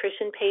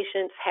immunonutrition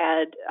patients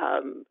had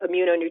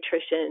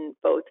immunonutrition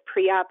both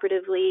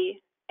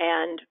preoperatively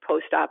and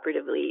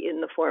postoperatively in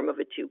the form of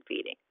a tube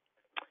feeding.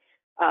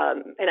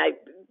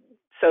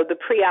 So the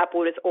pre-op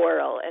was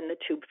oral and the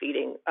tube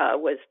feeding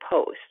was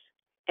post.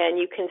 And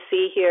you can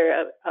see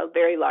here a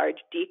very large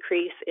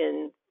decrease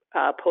in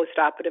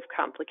postoperative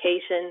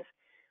complications,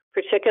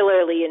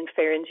 particularly in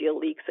pharyngeal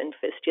leaks and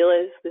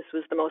fistulas. This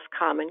was the most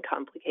common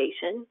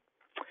complication.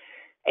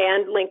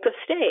 And length of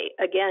stay,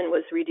 again,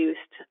 was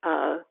reduced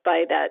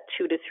by that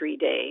 2 to 3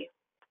 day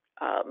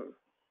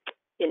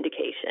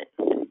indication.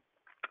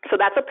 So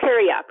that's a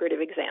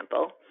perioperative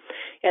example.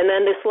 And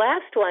then this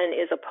last one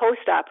is a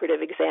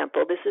postoperative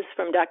example. This is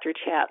from Dr.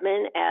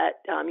 Chapman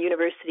at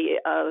University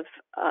of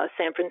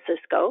San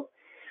Francisco,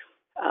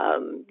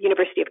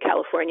 University of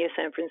California,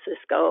 San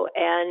Francisco.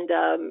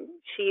 And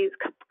she's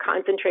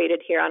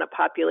concentrated here on a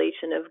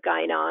population of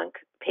gyn-onc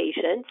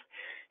patients.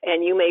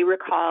 And you may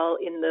recall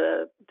in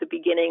the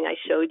beginning, I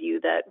showed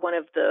you that one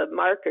of the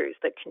markers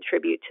that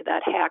contribute to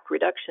that HAC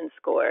reduction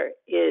score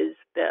is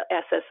the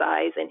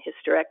SSIs and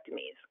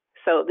hysterectomies.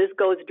 So this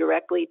goes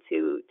directly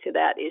to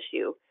that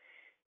issue.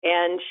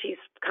 And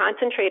she's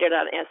concentrated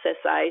on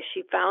SSIs.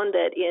 She found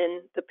that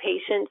in the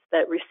patients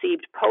that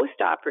received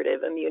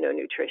postoperative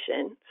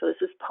immunonutrition, so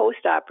this is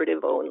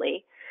postoperative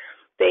only,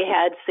 they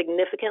had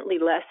significantly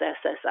less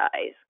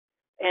SSIs.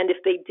 And if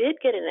they did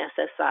get an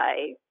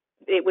SSI,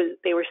 they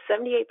were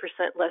 78%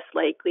 less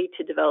likely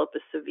to develop a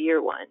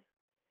severe one.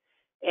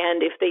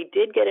 And if they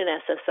did get an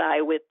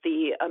SSI with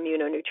the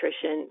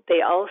immunonutrition,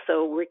 they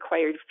also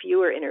required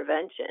fewer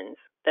interventions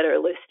that are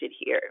listed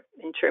here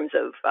in terms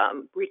of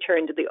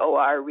return to the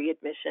OR,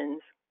 readmissions,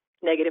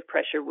 negative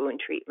pressure wound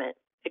treatment,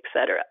 et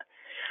cetera.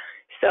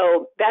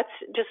 So that's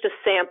just a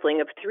sampling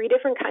of 3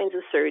 different kinds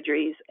of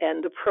surgeries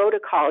and the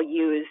protocol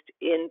used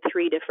in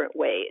 3 different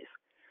ways.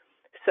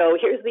 So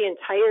here's the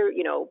entire,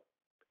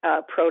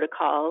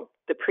 protocol,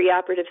 the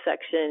preoperative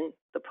section,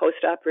 the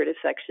postoperative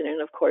section, and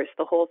of course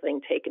the whole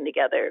thing taken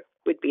together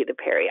would be the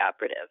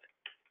perioperative.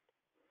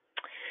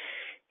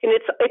 And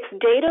it's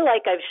data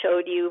like I've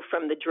showed you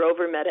from the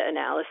Drover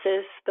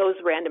meta-analysis, those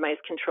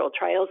randomized control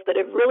trials that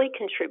have really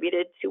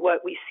contributed to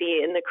what we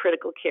see in the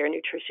critical care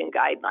nutrition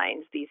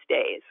guidelines these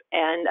days.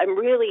 And I'm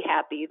really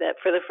happy that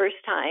for the first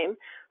time,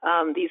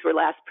 these were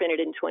last printed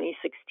in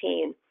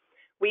 2016,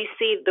 we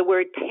see the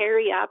word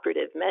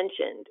perioperative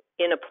mentioned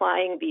in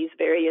applying these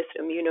various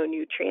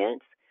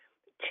immunonutrients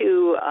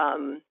to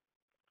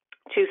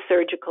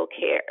surgical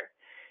care.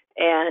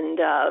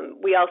 And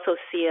we also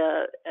see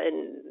a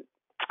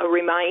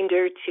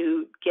reminder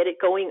to get it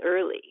going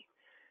early.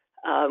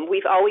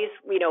 We've always,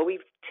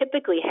 we've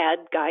typically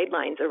had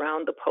guidelines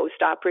around the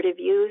postoperative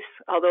use,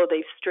 although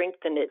they've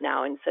strengthened it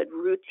now and said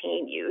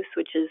routine use,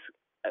 which is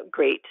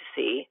great to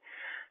see.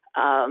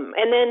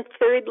 And then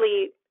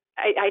thirdly,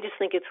 I just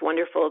think it's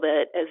wonderful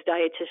that as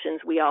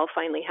dietitians, we all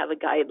finally have a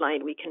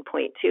guideline we can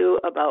point to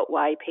about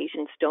why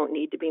patients don't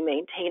need to be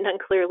maintained on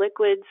clear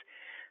liquids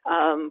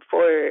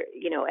for,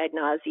 ad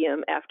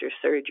nauseum after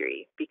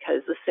surgery,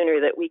 because the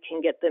sooner that we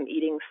can get them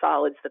eating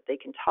solids that they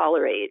can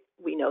tolerate,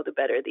 we know the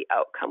better the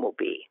outcome will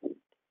be.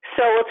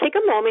 So we'll take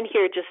a moment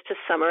here just to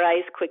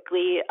summarize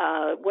quickly.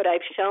 What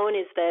I've shown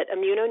is that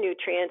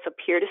immunonutrients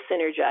appear to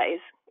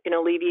synergize in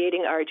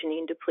alleviating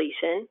arginine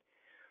depletion.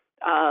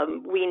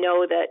 We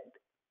know that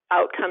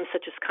outcomes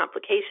such as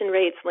complication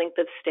rates, length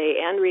of stay,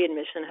 and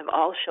readmission have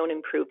all shown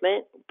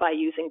improvement by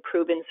using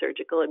proven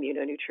surgical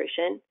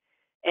immunonutrition.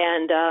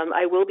 And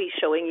I will be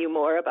showing you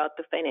more about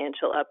the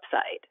financial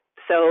upside.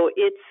 So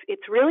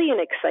it's really an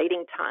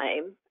exciting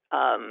time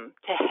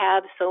to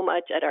have so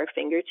much at our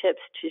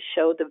fingertips to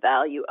show the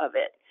value of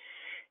it.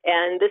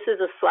 And this is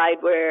a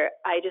slide where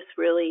I just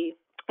really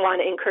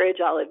want to encourage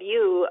all of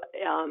you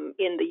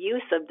in the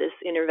use of this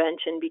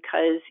intervention,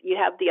 because you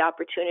have the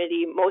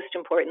opportunity, most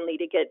importantly,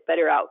 to get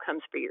better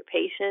outcomes for your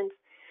patients,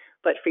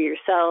 but for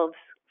yourselves,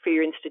 for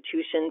your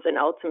institutions, and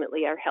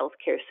ultimately our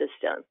healthcare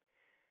system.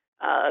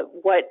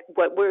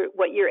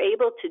 What you're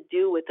able to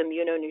do with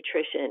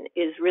immunonutrition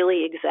is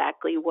really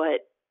exactly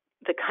what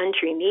the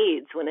country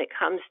needs when it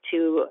comes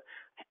to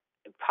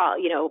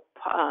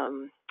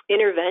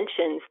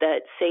interventions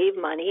that save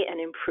money and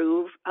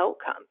improve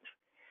outcomes.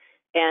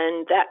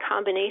 And that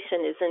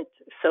combination isn't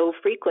so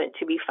frequent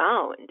to be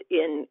found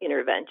in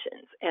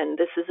interventions. And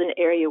this is an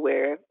area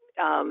where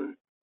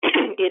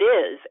it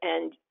is,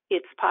 and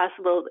it's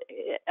possible,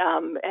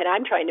 and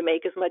I'm trying to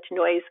make as much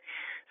noise,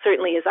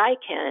 certainly as I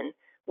can,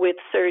 with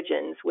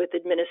surgeons, with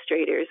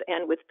administrators,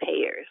 and with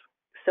payers,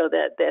 so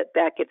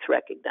that gets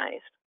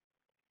recognized.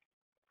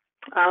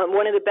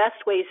 One of the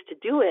best ways to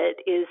do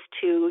it is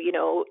to,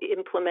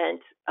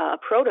 implement a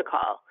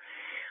protocol.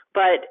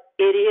 But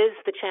it is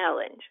the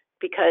challenge,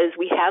 because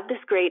we have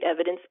this great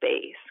evidence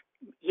base,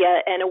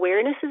 yet, and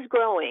awareness is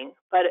growing,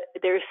 but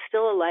there's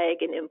still a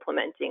lag in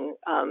implementing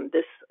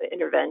this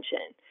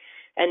intervention.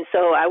 And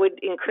so I would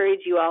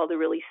encourage you all to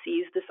really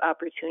seize this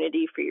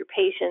opportunity for your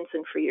patients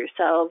and for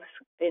yourselves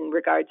in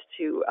regards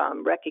to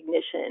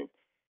recognition.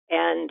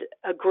 And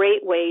a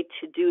great way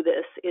to do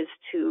this is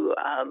to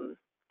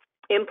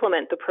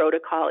implement the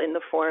protocol in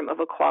the form of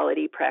a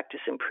quality practice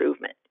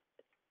improvement.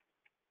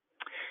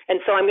 And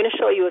so I'm going to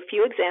show you a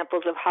few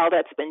examples of how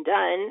that's been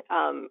done,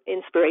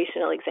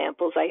 inspirational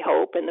examples, I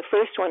hope. And the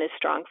first one is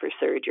Strong for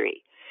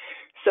Surgery.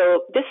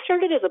 So this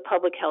started as a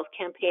public health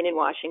campaign in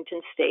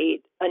Washington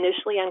State,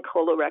 initially on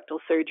colorectal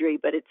surgery,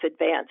 but it's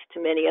advanced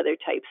to many other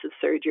types of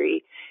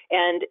surgery.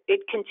 And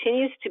it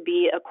continues to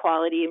be a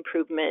quality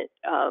improvement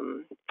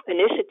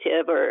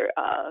initiative or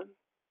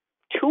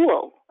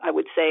tool, I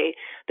would say,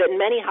 that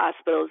many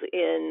hospitals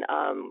in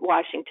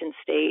Washington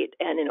State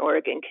and in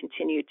Oregon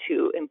continue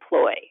to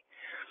employ.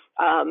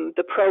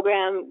 The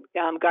program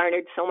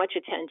garnered so much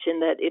attention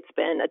that it's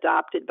been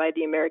adopted by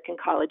the American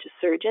College of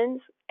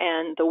Surgeons,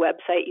 and the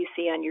website you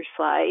see on your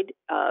slide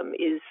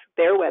is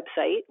their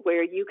website,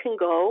 where you can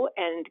go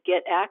and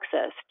get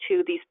access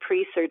to these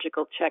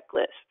pre-surgical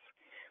checklists.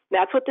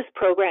 That's what this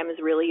program is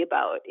really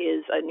about,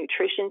 is a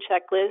nutrition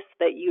checklist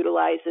that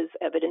utilizes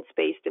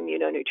evidence-based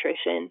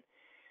immunonutrition,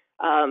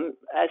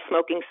 a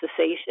smoking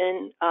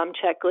cessation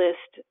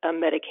checklist, a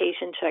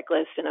medication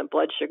checklist, and a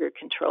blood sugar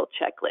control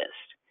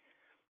checklist.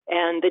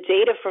 And the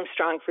data from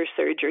Strong for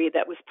Surgery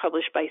that was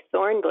published by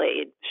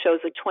Thornblade shows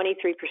a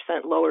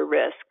 23% lower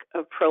risk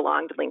of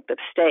prolonged length of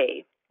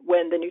stay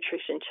when the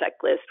nutrition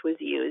checklist was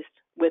used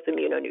with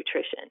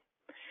immunonutrition.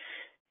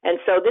 And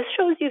so this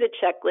shows you the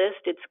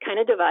checklist. It's kind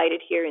of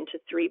divided here into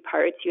three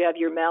parts. You have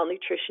your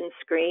malnutrition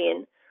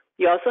screen.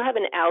 You also have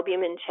an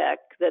albumin check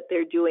that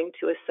they're doing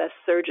to assess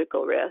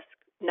surgical risk,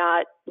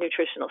 not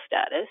nutritional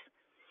status.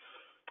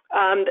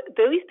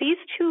 These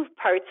two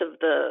parts of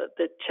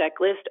the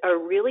checklist are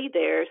really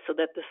there so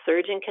that the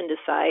surgeon can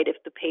decide if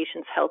the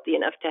patient's healthy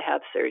enough to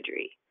have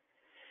surgery.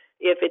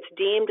 If it's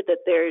deemed that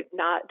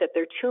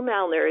they're too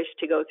malnourished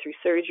to go through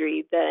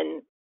surgery,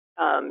 then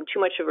too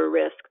much of a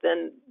risk,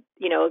 then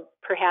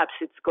perhaps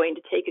it's going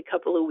to take a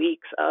couple of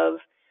weeks of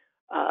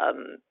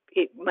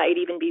it might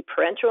even be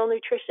parenteral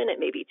nutrition, it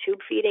may be tube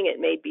feeding, it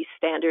may be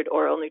standard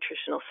oral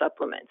nutritional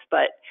supplements,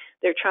 but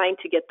they're trying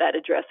to get that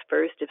addressed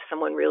first if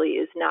someone really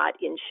is not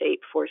in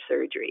shape for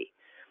surgery.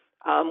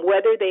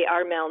 Whether they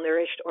are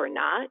malnourished or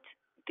not,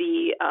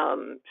 the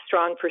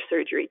Strong for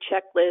Surgery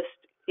checklist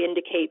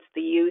indicates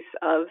the use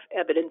of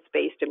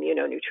evidence-based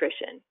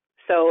immunonutrition.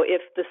 So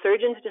if the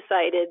surgeons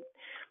decided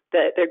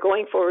that they're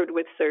going forward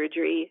with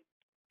surgery,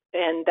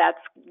 and that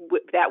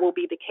will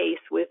be the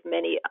case with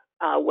many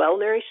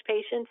well-nourished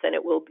patients, and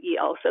it will be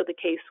also the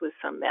case with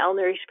some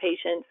malnourished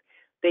patients.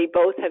 They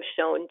both have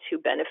shown to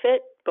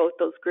benefit, both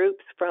those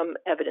groups, from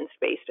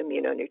evidence-based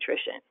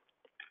immunonutrition.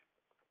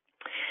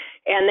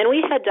 And then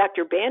we had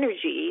Dr.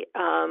 Banerjee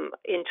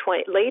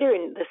later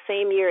in the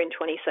same year in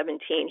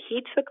 2017.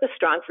 He took the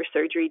Strong for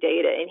Surgery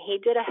data and he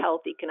did a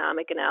health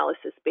economic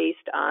analysis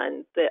based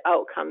on the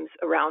outcomes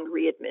around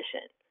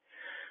readmission.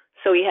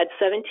 So he had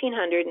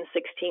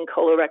 1,716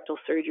 colorectal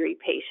surgery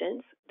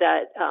patients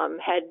that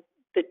had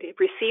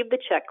received the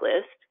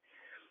checklist.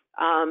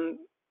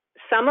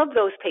 Some of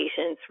those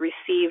patients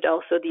received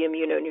also the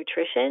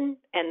immunonutrition,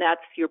 and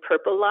that's your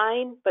purple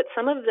line, but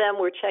some of them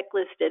were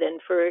checklisted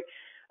and for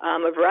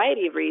a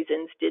variety of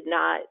reasons did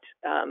not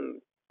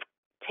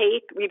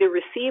either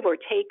receive or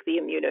take the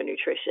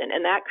immunonutrition,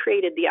 and that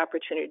created the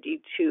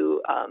opportunity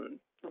to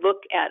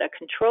look at a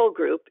control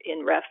group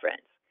in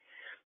reference.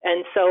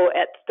 And so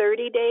at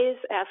 30 days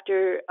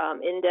after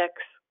index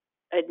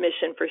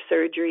admission for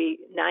surgery,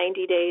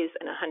 90 days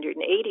and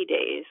 180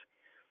 days,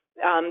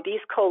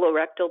 these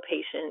colorectal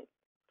patients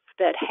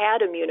that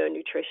had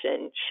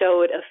immunonutrition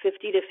showed a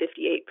 50 to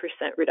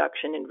 58%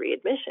 reduction in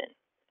readmission.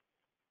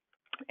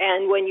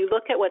 And when you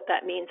look at what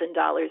that means in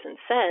dollars and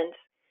cents,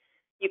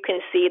 you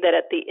can see that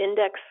at the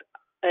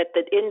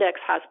index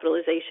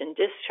hospitalization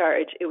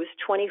discharge, it was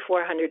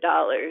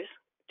 $2,400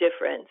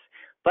 difference.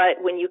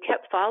 But when you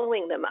kept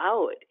following them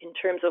out in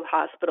terms of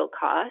hospital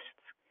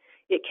costs,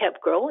 it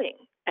kept growing.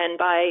 And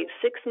by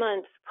 6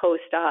 months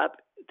post-op,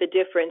 the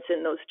difference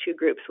in those two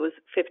groups was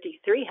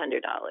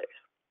 $5,300.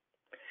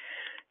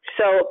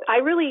 So I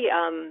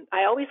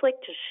always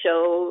like to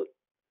show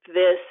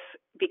this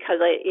because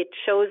it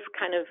shows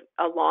kind of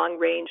a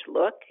long-range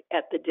look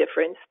at the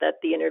difference that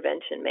the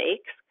intervention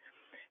makes.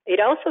 It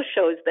also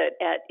shows that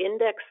at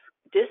index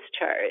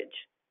discharge,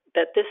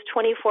 that this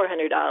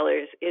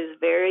 $2,400 is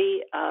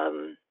very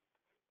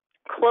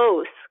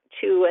close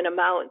to an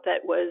amount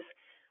that was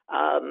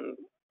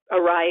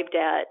arrived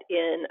at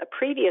in a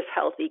previous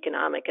health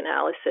economic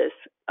analysis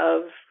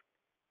of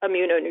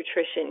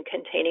immunonutrition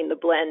containing the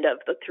blend of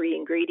the three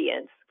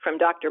ingredients from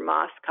Dr.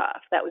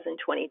 Moskoff. That was in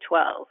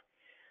 2012.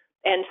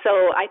 And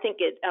so I think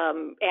it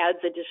adds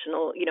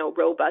additional,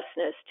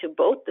 robustness to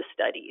both the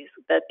studies,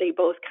 that they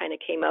both kind of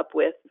came up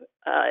with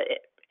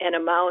an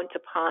amount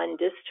upon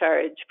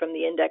discharge from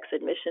the index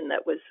admission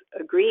that was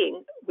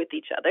agreeing with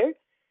each other.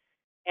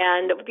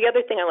 And the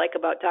other thing I like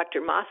about Dr.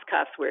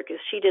 Moskoff's work is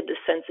she did the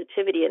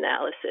sensitivity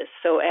analysis.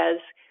 So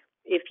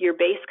if your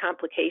base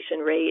complication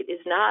rate is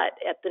not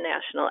at the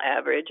national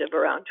average of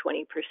around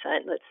 20%,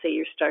 let's say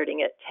you're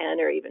starting at 10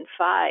 or even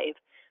 5,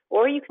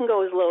 or you can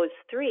go as low as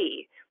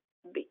 3,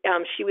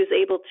 she was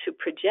able to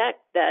project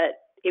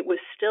that it was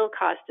still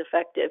cost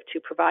effective to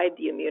provide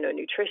the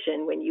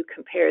immunonutrition when you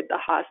compared the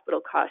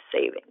hospital cost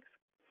savings.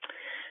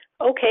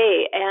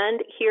 Okay,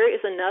 and here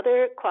is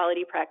another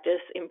quality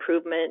practice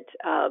improvement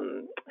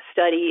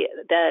study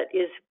that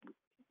is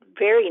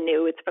very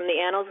new. It's from the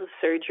Annals of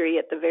Surgery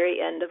at the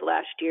very end of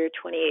last year,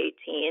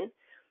 2018,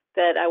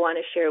 that I want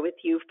to share with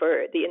you.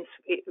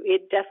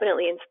 It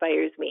definitely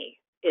inspires me.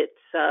 It's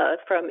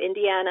from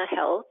Indiana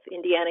Health,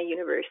 Indiana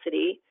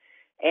University,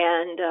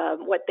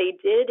 and what they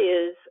did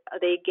is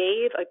they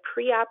gave a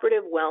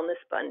preoperative wellness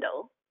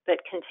bundle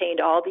that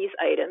contained all these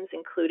items,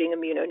 including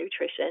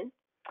immunonutrition,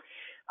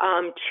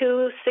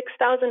 to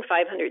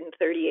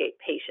 6,538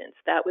 patients.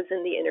 That was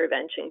in the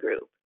intervention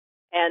group.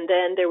 And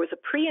then there was a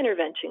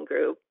pre-intervention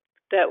group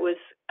that was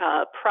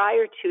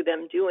prior to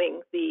them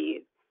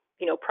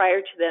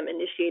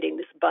initiating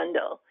this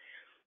bundle.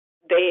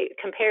 They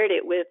compared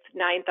it with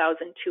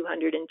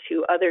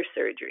 9,202 other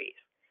surgeries.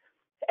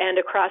 And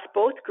across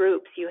both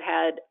groups, you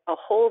had a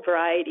whole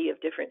variety of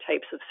different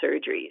types of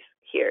surgeries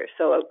here.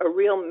 So a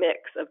real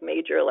mix of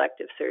major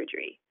elective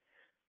surgery.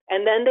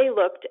 And then they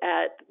looked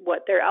at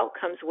what their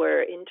outcomes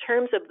were in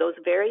terms of those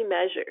very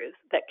measures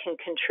that can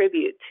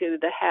contribute to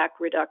the HAC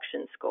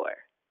reduction score,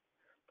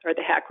 or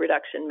the HAC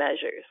reduction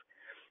measures.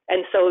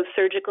 And so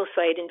surgical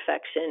site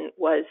infection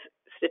was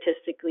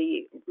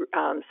statistically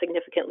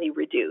significantly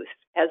reduced,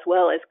 as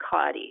well as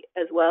CAUTI,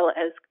 as well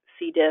as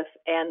C. diff,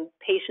 and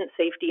patient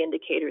safety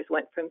indicators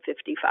went from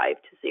 55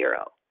 to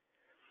 0.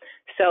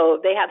 So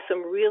they have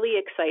some really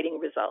exciting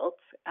results.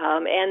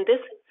 And this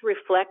is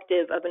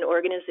reflective of an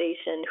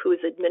organization whose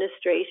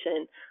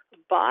administration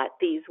bought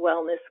these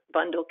wellness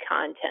bundle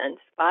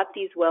contents, bought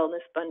these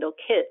wellness bundle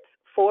kits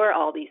for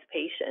all these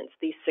patients,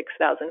 these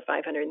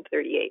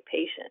 6,538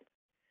 patients.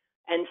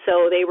 And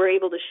so they were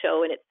able to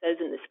show, and it says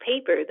in this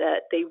paper,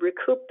 that they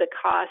recouped the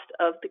cost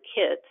of the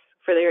kits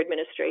for their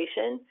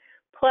administration,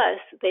 plus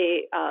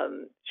they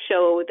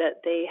show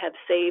that they have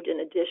saved an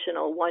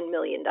additional $1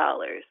 million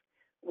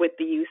with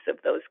the use of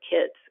those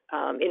kits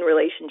in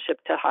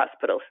relationship to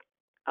hospital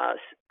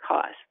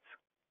costs.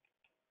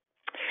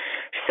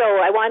 So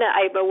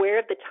I'm aware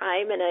of the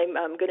time, and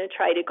I'm going to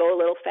try to go a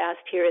little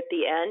fast here at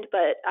the end,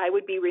 but I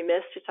would be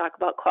remiss to talk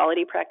about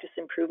quality practice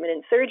improvement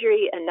in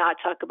surgery and not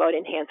talk about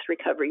enhanced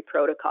recovery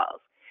protocols.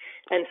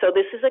 And so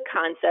this is a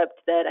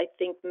concept that I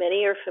think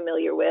many are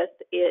familiar with.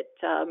 It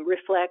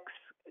reflects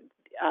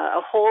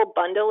a whole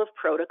bundle of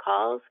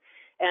protocols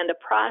and a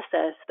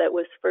process that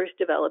was first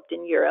developed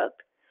in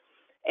Europe.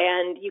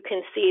 And you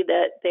can see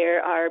that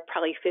there are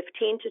probably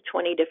 15 to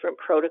 20 different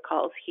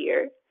protocols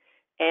here.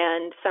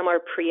 And some are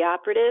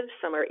preoperative,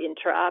 some are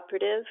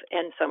intraoperative,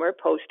 and some are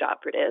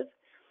postoperative.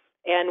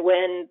 And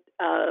when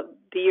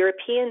the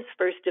Europeans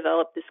first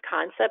developed this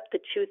concept, the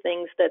two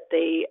things that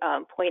they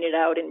pointed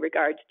out in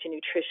regards to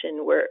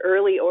nutrition were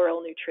early oral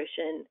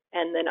nutrition,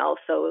 and then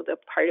also the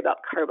part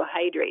about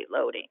carbohydrate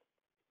loading.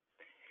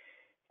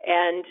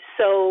 And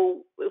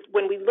so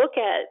when we look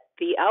at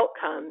the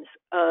outcomes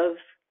of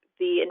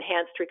the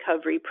enhanced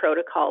recovery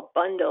protocol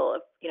bundle,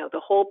 the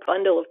whole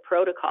bundle of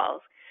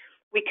protocols,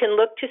 we can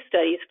look to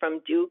studies from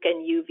Duke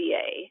and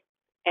UVA.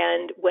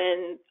 And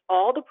when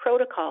all the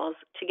protocols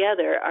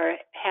together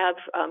have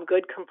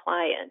good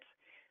compliance,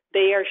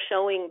 they are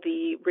showing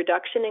the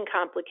reduction in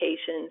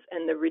complications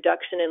and the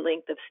reduction in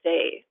length of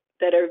stay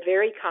that are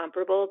very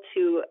comparable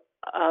to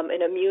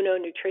an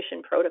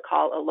immunonutrition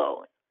protocol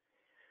alone.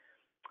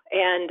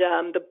 And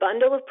the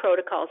bundle of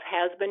protocols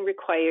has been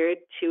required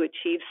to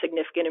achieve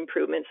significant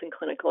improvements in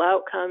clinical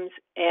outcomes.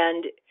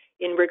 And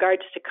in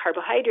regards to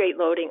carbohydrate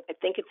loading, I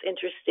think it's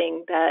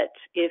interesting that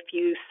if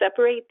you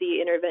separate the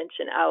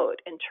intervention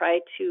out and try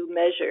to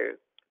measure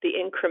the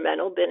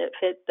incremental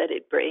benefit that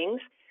it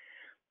brings,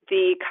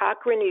 the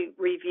Cochrane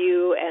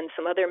review and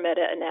some other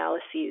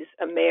meta-analyses,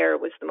 AMER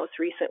was the most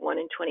recent one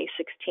in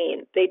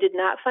 2016, they did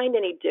not find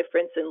any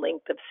difference in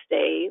length of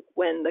stay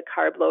when the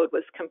carb load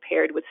was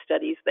compared with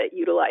studies that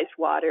utilized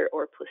water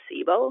or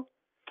placebo.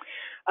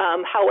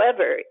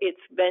 However,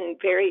 it's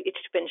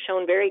been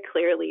shown very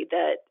clearly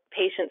that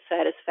patient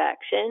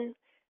satisfaction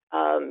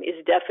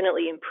is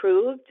definitely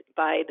improved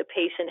by the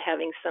patient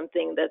having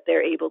something that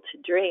they're able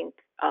to drink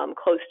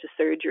close to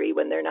surgery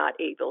when they're not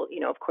able,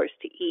 of course,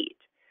 to eat.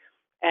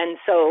 And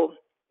so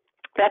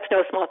that's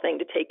no small thing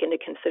to take into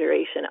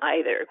consideration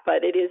either.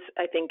 But it is,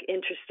 I think,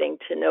 interesting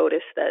to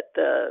notice that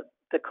the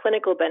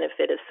clinical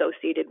benefit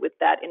associated with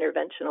that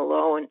intervention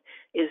alone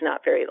is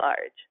not very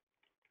large.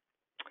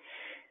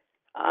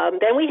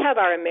 Then we have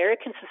our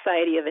American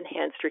Society of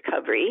Enhanced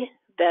Recovery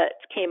that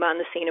came on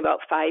the scene about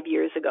 5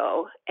 years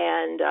ago,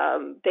 and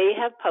they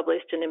have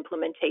published an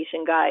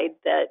implementation guide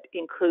that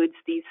includes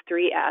these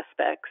three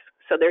aspects.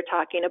 So they're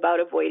talking about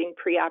avoiding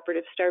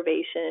preoperative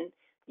starvation,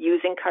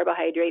 using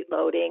carbohydrate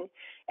loading,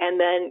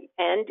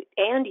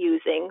 and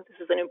using, this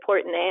is an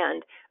important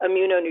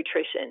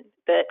immunonutrition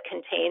that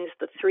contains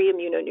the three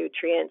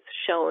immunonutrients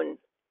shown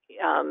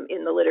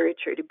in the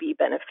literature to be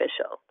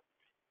beneficial.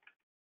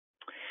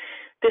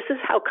 This is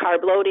how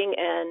carb loading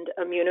and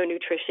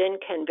immunonutrition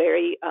can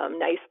very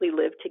nicely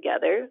live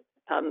together.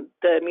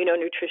 The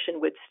immunonutrition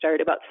would start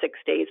about 6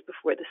 days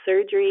before the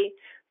surgery.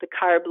 The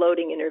carb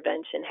loading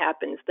intervention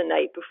happens the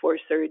night before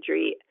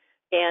surgery,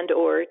 and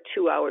or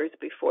 2 hours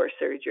before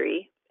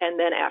surgery. And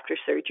then after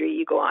surgery,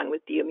 you go on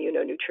with the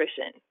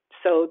immunonutrition.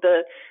 So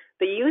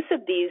the use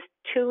of these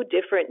two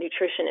different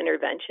nutrition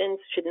interventions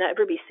should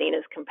never be seen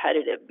as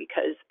competitive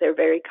because they're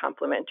very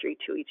complementary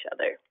to each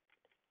other.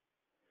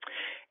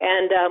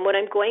 And what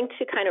I'm going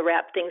to kind of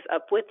wrap things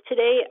up with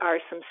today are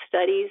some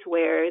studies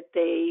where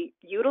they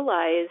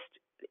utilized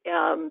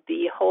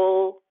the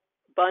whole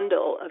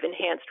bundle of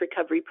enhanced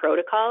recovery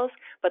protocols,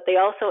 but they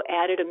also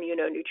added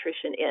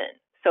immunonutrition in.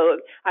 So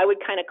I would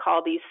kind of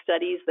call these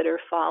studies that are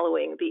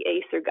following the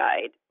ACER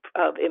guide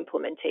of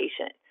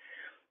implementation.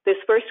 This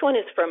first one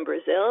is from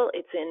Brazil.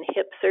 It's in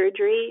hip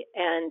surgery,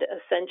 and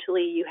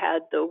essentially you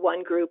had the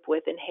one group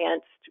with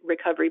enhanced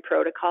recovery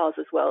protocols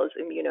as well as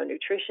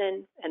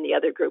immunonutrition, and the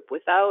other group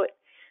without.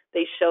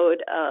 They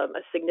showed a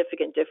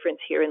significant difference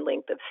here in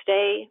length of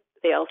stay.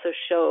 They also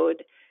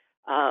showed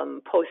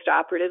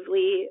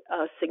post-operatively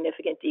a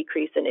significant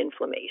decrease in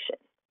inflammation.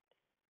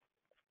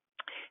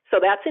 So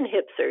that's in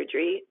hip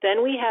surgery.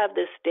 Then we have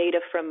this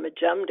data from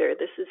Majumder.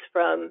 This is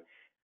from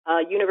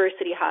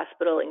University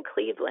Hospital in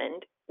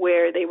Cleveland,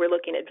 where they were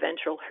looking at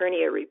ventral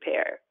hernia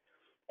repair.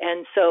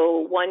 And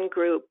so one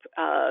group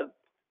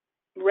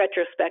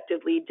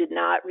retrospectively did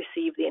not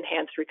receive the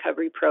enhanced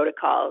recovery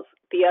protocols.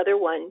 The other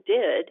one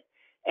did,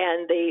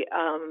 and they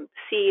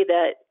see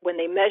that when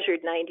they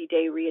measured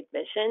 90-day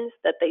readmissions,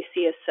 that they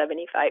see a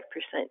 75%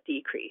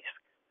 decrease.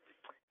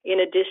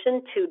 In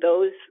addition to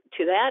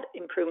that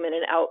improvement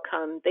in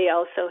outcome, they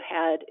also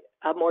had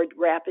a more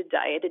rapid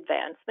diet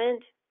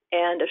advancement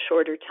and a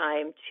shorter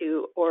time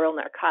to oral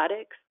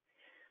narcotics.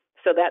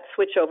 So that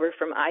switch over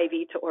from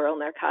IV to oral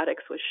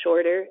narcotics was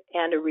shorter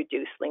and a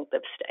reduced length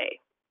of stay.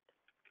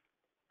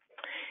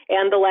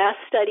 And the last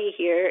study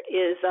here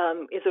is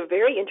a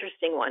very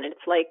interesting one.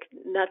 It's like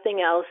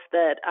nothing else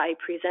that I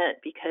present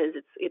because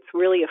it's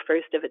really a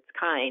first of its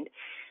kind.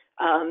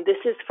 This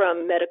is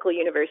from Medical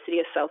University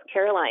of South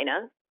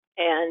Carolina,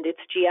 and it's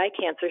GI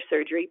cancer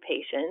surgery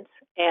patients.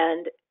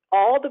 And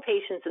all the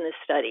patients in this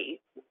study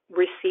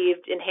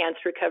received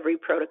enhanced recovery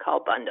protocol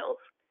bundles.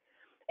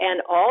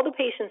 And all the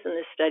patients in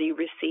this study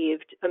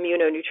received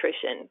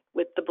immunonutrition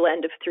with the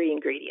blend of 3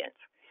 ingredients.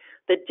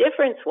 The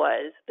difference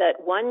was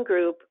that one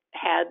group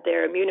had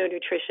their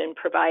immunonutrition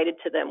provided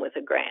to them with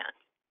a grant,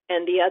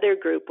 and the other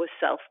group was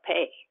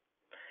self-pay.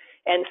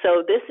 And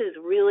so this is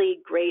really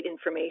great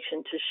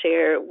information to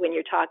share when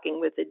you're talking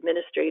with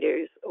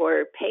administrators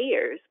or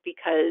payers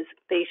because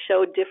they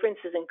showed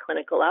differences in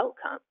clinical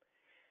outcome.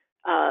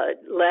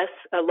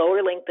 A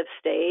lower length of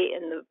stay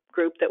in the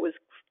group that was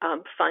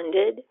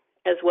funded,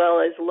 as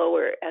well as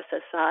lower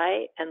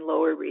SSI and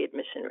lower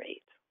readmission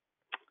rates.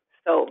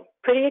 So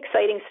pretty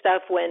exciting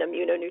stuff when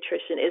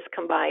immunonutrition is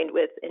combined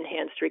with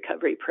enhanced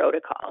recovery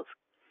protocols.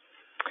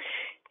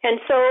 And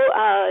so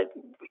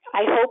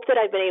I hope that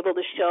I've been able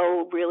to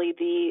show really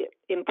the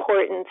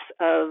importance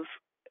of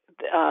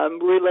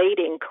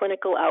relating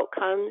clinical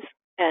outcomes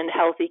and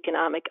health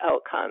economic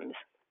outcomes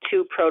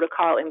to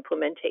protocol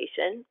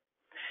implementation.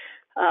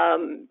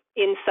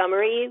 In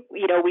summary,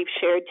 we've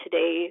shared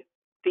today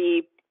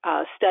the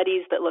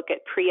studies that look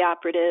at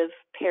preoperative,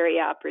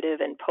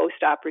 perioperative, and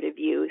postoperative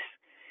use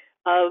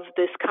of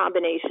this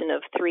combination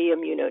of 3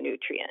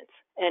 immunonutrients.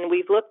 And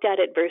we've looked at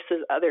it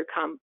versus other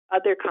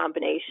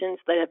combinations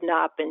that have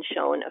not been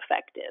shown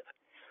effective.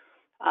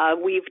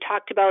 We've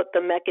talked about the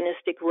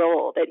mechanistic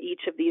role that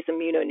each of these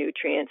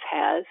immunonutrients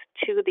has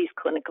to these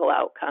clinical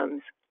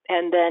outcomes.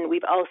 And then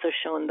we've also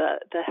shown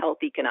the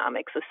health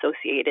economics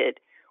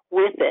associated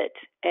with it.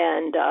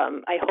 And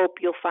I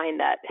hope you'll find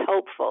that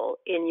helpful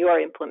in your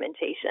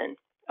implementation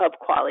of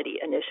quality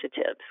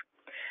initiatives.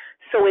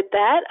 So with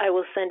that, I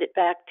will send it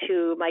back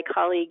to my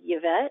colleague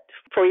Yvette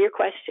for your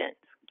questions.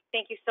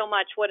 Thank you so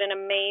much. What an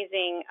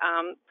amazing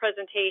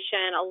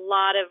presentation, a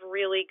lot of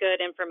really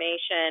good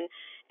information.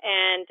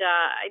 And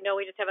I know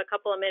we just have a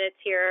couple of minutes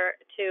here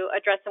to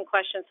address some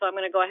questions, so I'm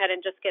going to go ahead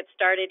and just get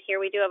started here.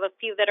 We do have a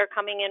few that are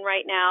coming in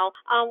right now.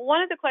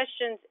 One of the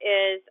questions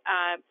is,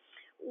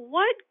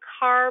 what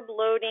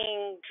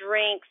carb-loading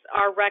drinks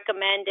are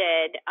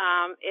recommended?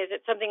 Is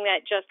it something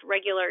that just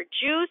regular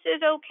juice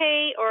is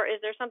okay, or is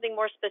there something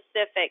more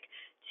specific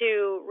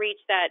to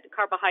reach that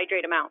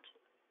carbohydrate amount?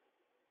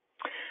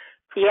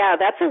 Yeah,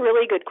 that's a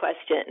really good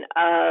question.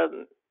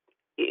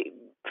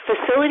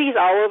 Facilities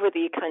all over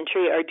the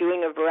country are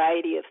doing a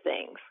variety of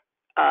things.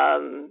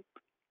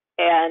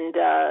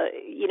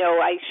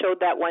 I showed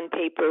that one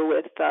paper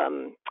with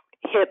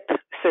hip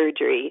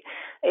surgery.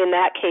 In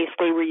that case,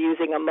 they were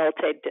using a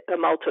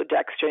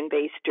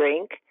maltodextrin-based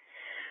drink.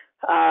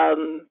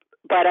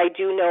 But I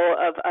do know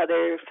of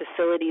other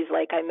facilities,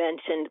 like I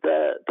mentioned,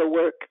 the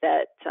work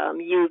that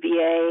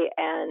UVA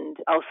and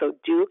also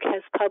Duke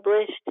has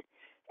published.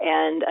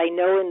 And I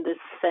know in the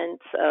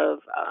sense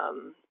of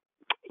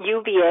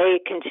UVA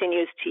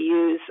continues to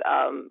use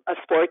a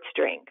sports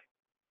drink.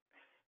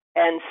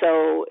 And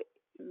so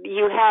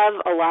you have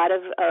a lot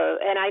of,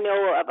 and I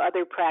know of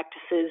other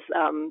practices,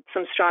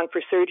 some strong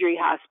for surgery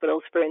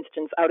hospitals, for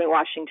instance, out in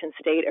Washington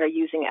State are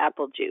using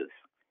apple juice.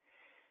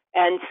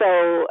 And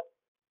so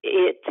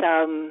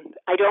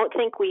I don't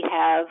think we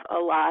have a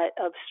lot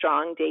of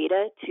strong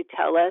data to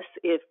tell us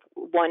if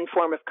one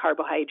form of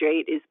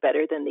carbohydrate is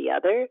better than the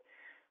other.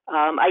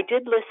 I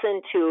did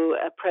listen to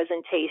a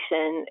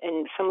presentation,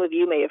 and some of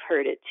you may have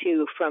heard it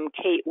too, from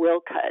Kate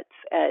Wilcuts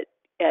at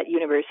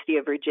University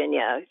of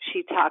Virginia.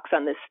 She talks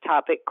on this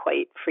topic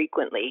quite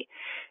frequently,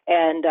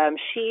 and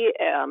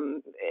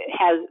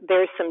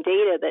there's some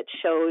data that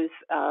shows,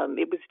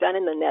 it was done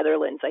in the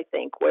Netherlands, I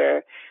think,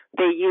 where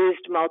they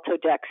used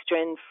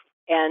maltodextrin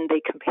and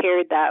they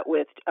compared that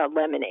with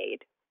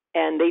lemonade,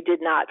 and they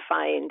did not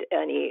find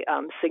any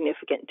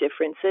significant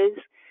differences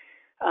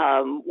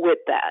with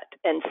that.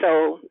 And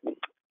so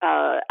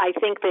I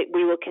think that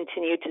we will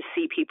continue to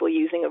see people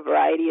using a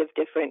variety of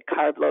different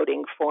carb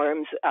loading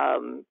forms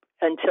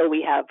until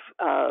we have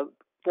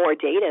more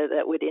data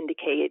that would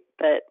indicate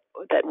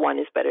that one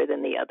is better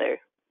than the other.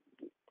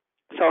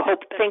 So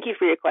thank you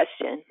for your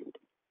question.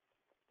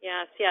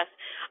 Yes, yes.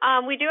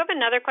 We do have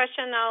another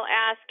question I'll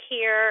ask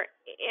here,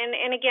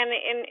 and again,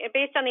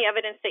 based on the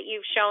evidence that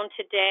you've shown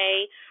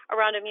today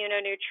around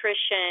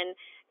immunonutrition,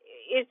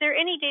 is there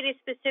any data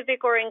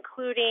specific or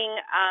including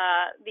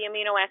the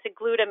amino acid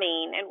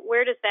glutamine, and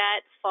where does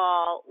that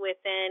fall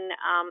within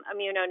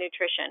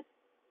immunonutrition?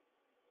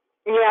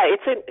 Yeah,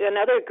 it's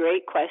another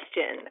great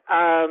question.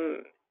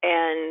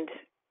 And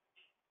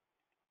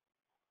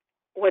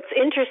what's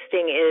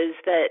interesting is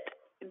that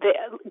the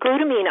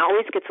glutamine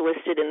always gets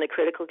listed in the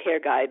critical care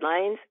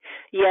guidelines,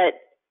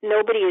 yet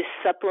nobody is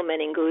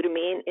supplementing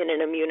glutamine in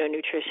an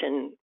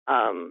immunonutrition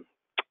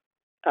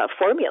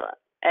formula.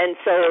 And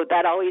so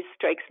that always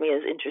strikes me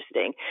as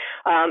interesting.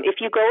 If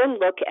you go and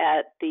look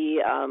at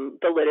the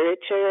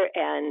literature,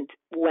 and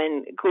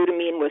when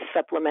glutamine was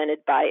supplemented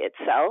by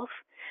itself,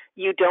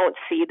 you don't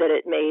see that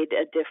it made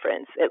a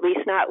difference, at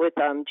least not with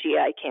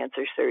GI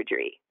cancer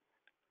surgery.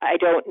 I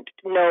don't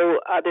know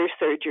other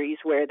surgeries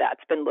where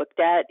that's been looked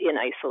at in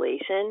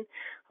isolation,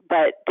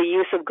 but the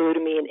use of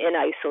glutamine in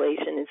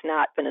isolation has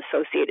not been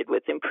associated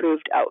with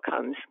improved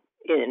outcomes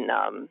in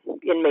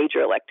major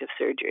elective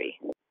surgery.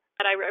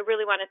 I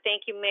really want to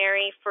thank you,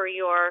 Mary, for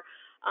your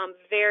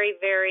very,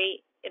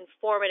 very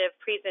informative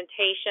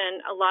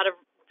presentation. A lot of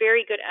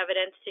very good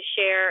evidence to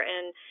share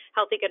and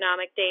health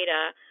economic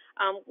data.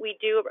 We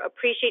do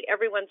appreciate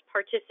everyone's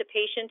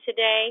participation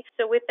today.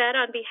 So with that,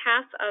 on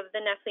behalf of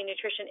the Nestle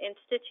Nutrition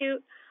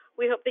Institute,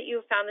 we hope that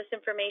you found this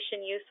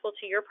information useful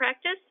to your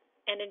practice,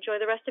 and enjoy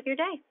the rest of your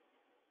day.